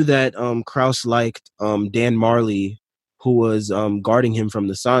he knew that Krause liked Dan Marley, who was guarding him from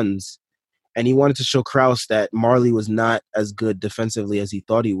the Suns, and he wanted to show Krause that Marley was not as good defensively as he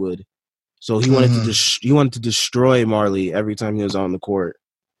thought he would. So he wanted to destroy Marley every time he was on the court.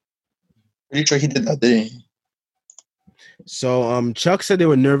 Pretty sure he did that, didn't he? So Chuck said they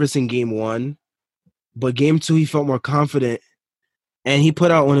were nervous in game 1, but game 2 he felt more confident, and he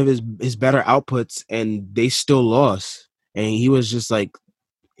put out one of his better outputs, and they still lost. And he was just like,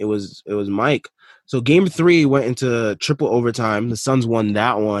 it was Mike. So game 3 went into triple overtime. The Suns won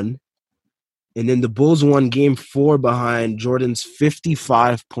that one. And then the Bulls won game 4 behind Jordan's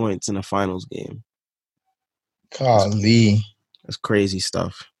 55 points in a finals game. Golly. That's crazy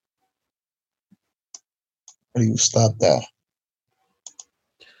stuff. How do you stop that?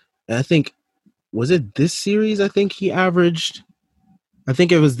 And I think, was it this series? I think it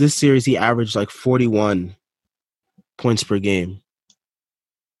was this series he averaged like 41 points per game.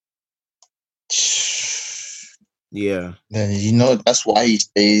 Yeah. Then that's why he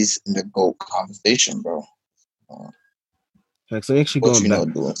stays in the GOAT conversation, bro. Let me actually go back.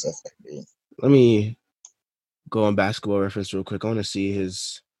 Doing stuff like that. Let me go on Basketball Reference real quick. I want to see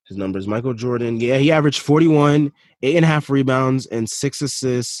his numbers. Michael Jordan, yeah, he averaged 41, 8.5 rebounds, and 6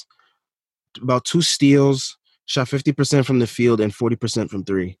 assists, about 2 steals, shot 50% from the field and 40% from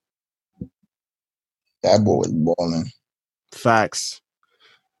 3. That boy was balling. Facts.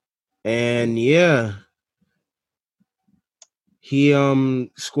 And yeah, he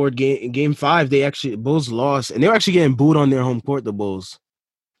scored game 5. Bulls lost, and they were actually getting booed on their home court. The Bulls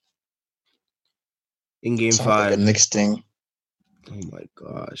in game 5. Like a Knicks thing. Oh my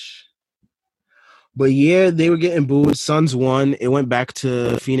gosh. But yeah, they were getting booed. Suns won. It went back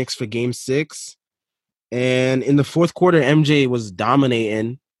to Phoenix for game 6. And in the fourth quarter, MJ was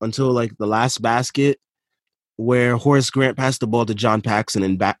dominating until like the last basket, where Horace Grant passed the ball to John Paxson,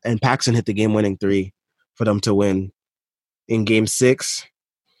 and Paxson hit the game-winning 3 for them to win in game 6.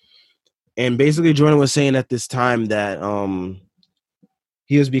 And basically Jordan was saying at this time that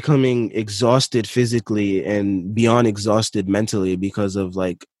he was becoming exhausted physically and beyond exhausted mentally because of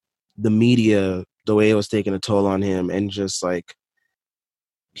like the media, the way it was taking a toll on him, and just like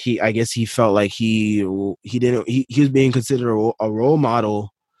I guess he felt like he was being considered a role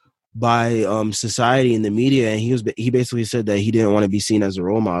model by society and the media, and he basically said that he didn't want to be seen as a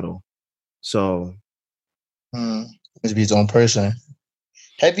role model. So to be his own person.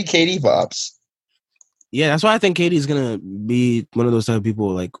 Heavy KD vibes. Yeah, that's why I think KD is gonna be one of those type of people,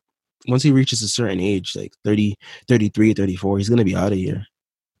 like once he reaches a certain age, like 30, 33, 34, he's gonna be out of here.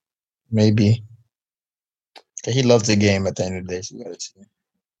 Maybe. He loves the game at the end of the day, so you gotta see.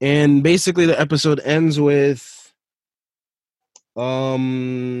 And basically the episode ends with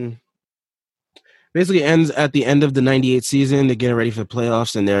basically ends at the end of the 98 season. They're getting ready for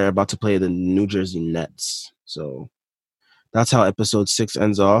playoffs, and they're about to play the New Jersey Nets. So that's how episode 6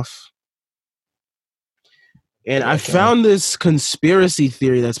 ends off. And I found this conspiracy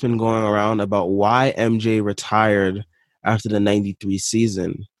theory that's been going around about why MJ retired after the 93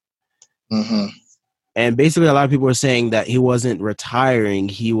 season. Mm-hmm. And basically a lot of people are saying that he wasn't retiring.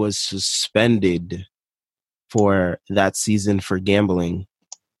 He was suspended for that season for gambling.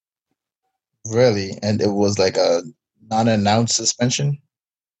 Really? And it was like a non-announced suspension?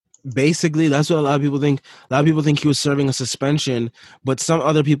 Basically, that's what a lot of people think. A lot of people think he was serving a suspension, but some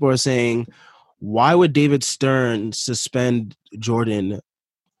other people are saying, why would David Stern suspend Jordan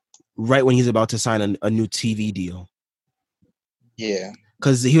right when he's about to sign a new TV deal? Yeah.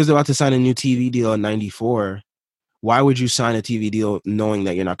 Because he was about to sign a new TV deal in 94. Why would you sign a TV deal knowing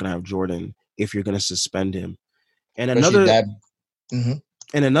that you're not going to have Jordan if you're going to suspend him? And another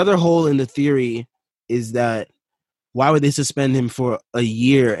hole in the theory is that why would they suspend him for a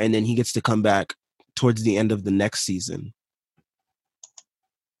year and then he gets to come back towards the end of the next season?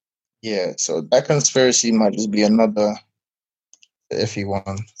 Yeah, so that conspiracy might just be another iffy one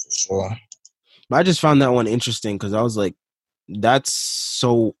for sure. But I just found that one interesting because I was like, that's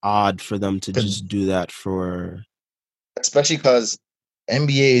so odd for them to just do that for. Especially because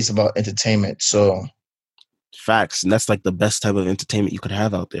NBA is about entertainment, so. Facts, and that's like the best type of entertainment you could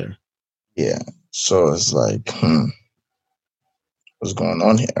have out there. Yeah, so it's like, what's going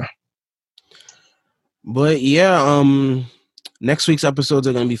on here? But yeah, Next week's episodes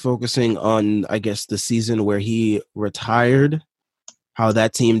are going to be focusing on, I guess, the season where he retired, how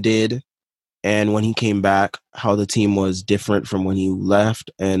that team did, and when he came back, how the team was different from when he left.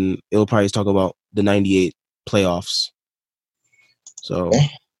 And it'll probably talk about the 98 playoffs. So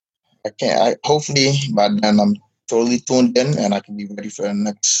okay. Hopefully by then I'm totally tuned in and I can be ready for the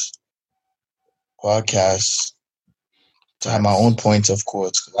next podcast to have my own points, of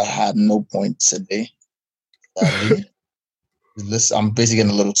course, because I had no points today. I'm basically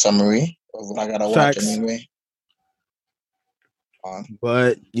getting a little summary of what I gotta watch anyway.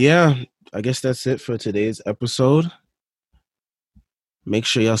 But yeah, I guess that's it for today's episode. Make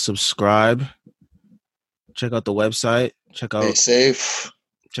sure y'all subscribe. Check out the website. Stay safe.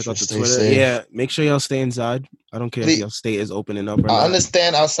 Check out the Twitter. Safe. Yeah, make sure y'all stay inside. I don't care if your state is opening up or not. I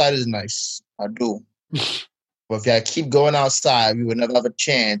understand outside is nice. I do. But if y'all keep going outside, we would never have a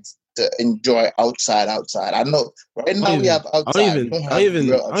chance to enjoy outside. I know right now we have outside. I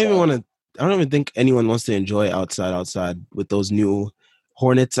don't even think anyone wants to enjoy outside with those new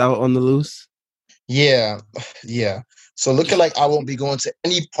hornets out on the loose. Yeah. So looking like I won't be going to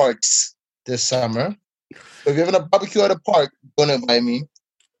any parks this summer. So if you're having a barbecue at a park, don't invite me.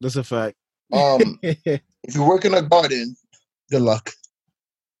 That's a fact. If you work in a garden, good luck.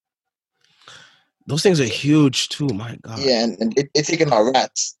 Those things are huge too. My God. Yeah, and it's taking out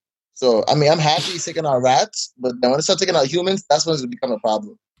rats. So I mean, I'm happy it's taking out rats, but then when it starts taking out humans, that's when it's gonna become a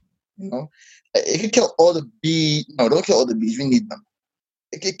problem. You know, it can kill all the bees. No, don't kill all the bees. We need them.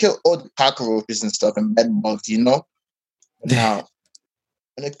 It can kill all the cockroaches and stuff and bed bugs. You know. Now,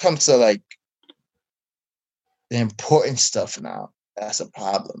 when it comes to like the important stuff, now that's a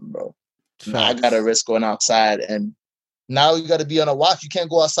problem, bro. Now I gotta risk going outside, and now you gotta be on a watch. You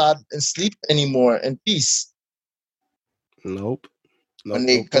can't go outside and sleep anymore in peace. Nope.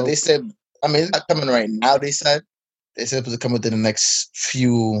 Because they said, I mean, it's not coming right now. They said it's supposed to come within the next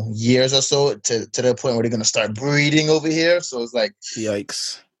few years or so to the point where they're gonna start breeding over here. So it's like,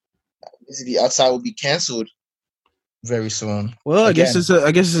 yikes! Basically, outside will be canceled very soon. Well, I guess it's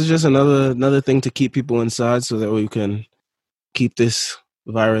just another thing to keep people inside so that we can keep this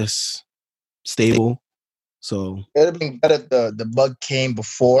virus stable. So it would have been better if the bug came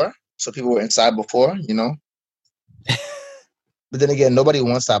before, so people were inside before, you know. But then again, nobody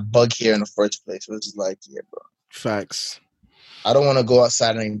wants that bug here in the first place. Which is like, yeah, bro. Facts. I don't want to go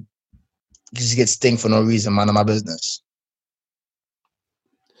outside and just get sting for no reason. Mind my business.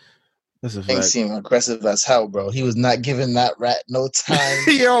 That's a fact. Thing seemed aggressive as hell, bro. He was not giving that rat no time.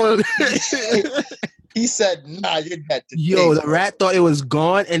 Yo. He said, "Nah, you're dead." Yo, the rat thought it was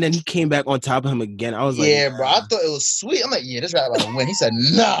gone, and then he came back on top of him again. I was like, "Yeah, bro, I thought it was sweet." I'm like, "Yeah, this rat about to win." He said,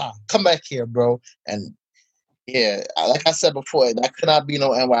 "Nah, come back here, bro." And yeah, like I said before, that could not be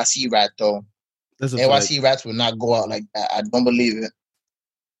no NYC rat though. NYC rats would not go out like that. I don't believe it.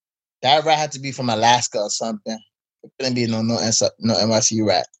 That rat had to be from Alaska or something. It couldn't be no NYC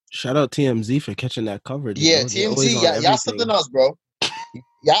rat. Shout out TMZ for catching that coverage. Yeah, TMZ, y'all something else, bro.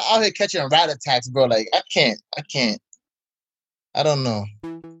 Y'all out here catching rat attacks, bro. Like, I can't. I don't know.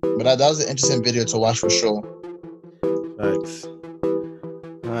 But that was an interesting video to watch for sure. Thanks.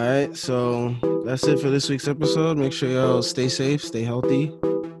 All right, so that's it for this week's episode. Make sure y'all stay safe, stay healthy.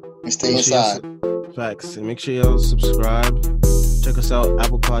 And stay inside. Facts. And make sure y'all subscribe. Check us out,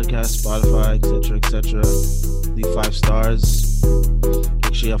 Apple Podcasts, Spotify, etc. Leave 5 stars.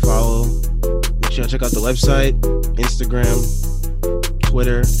 Make sure y'all follow. Make sure y'all check out the website, Instagram,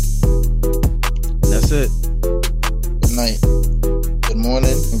 Twitter. And that's it. Good night, good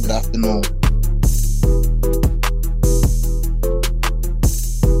morning, and good afternoon.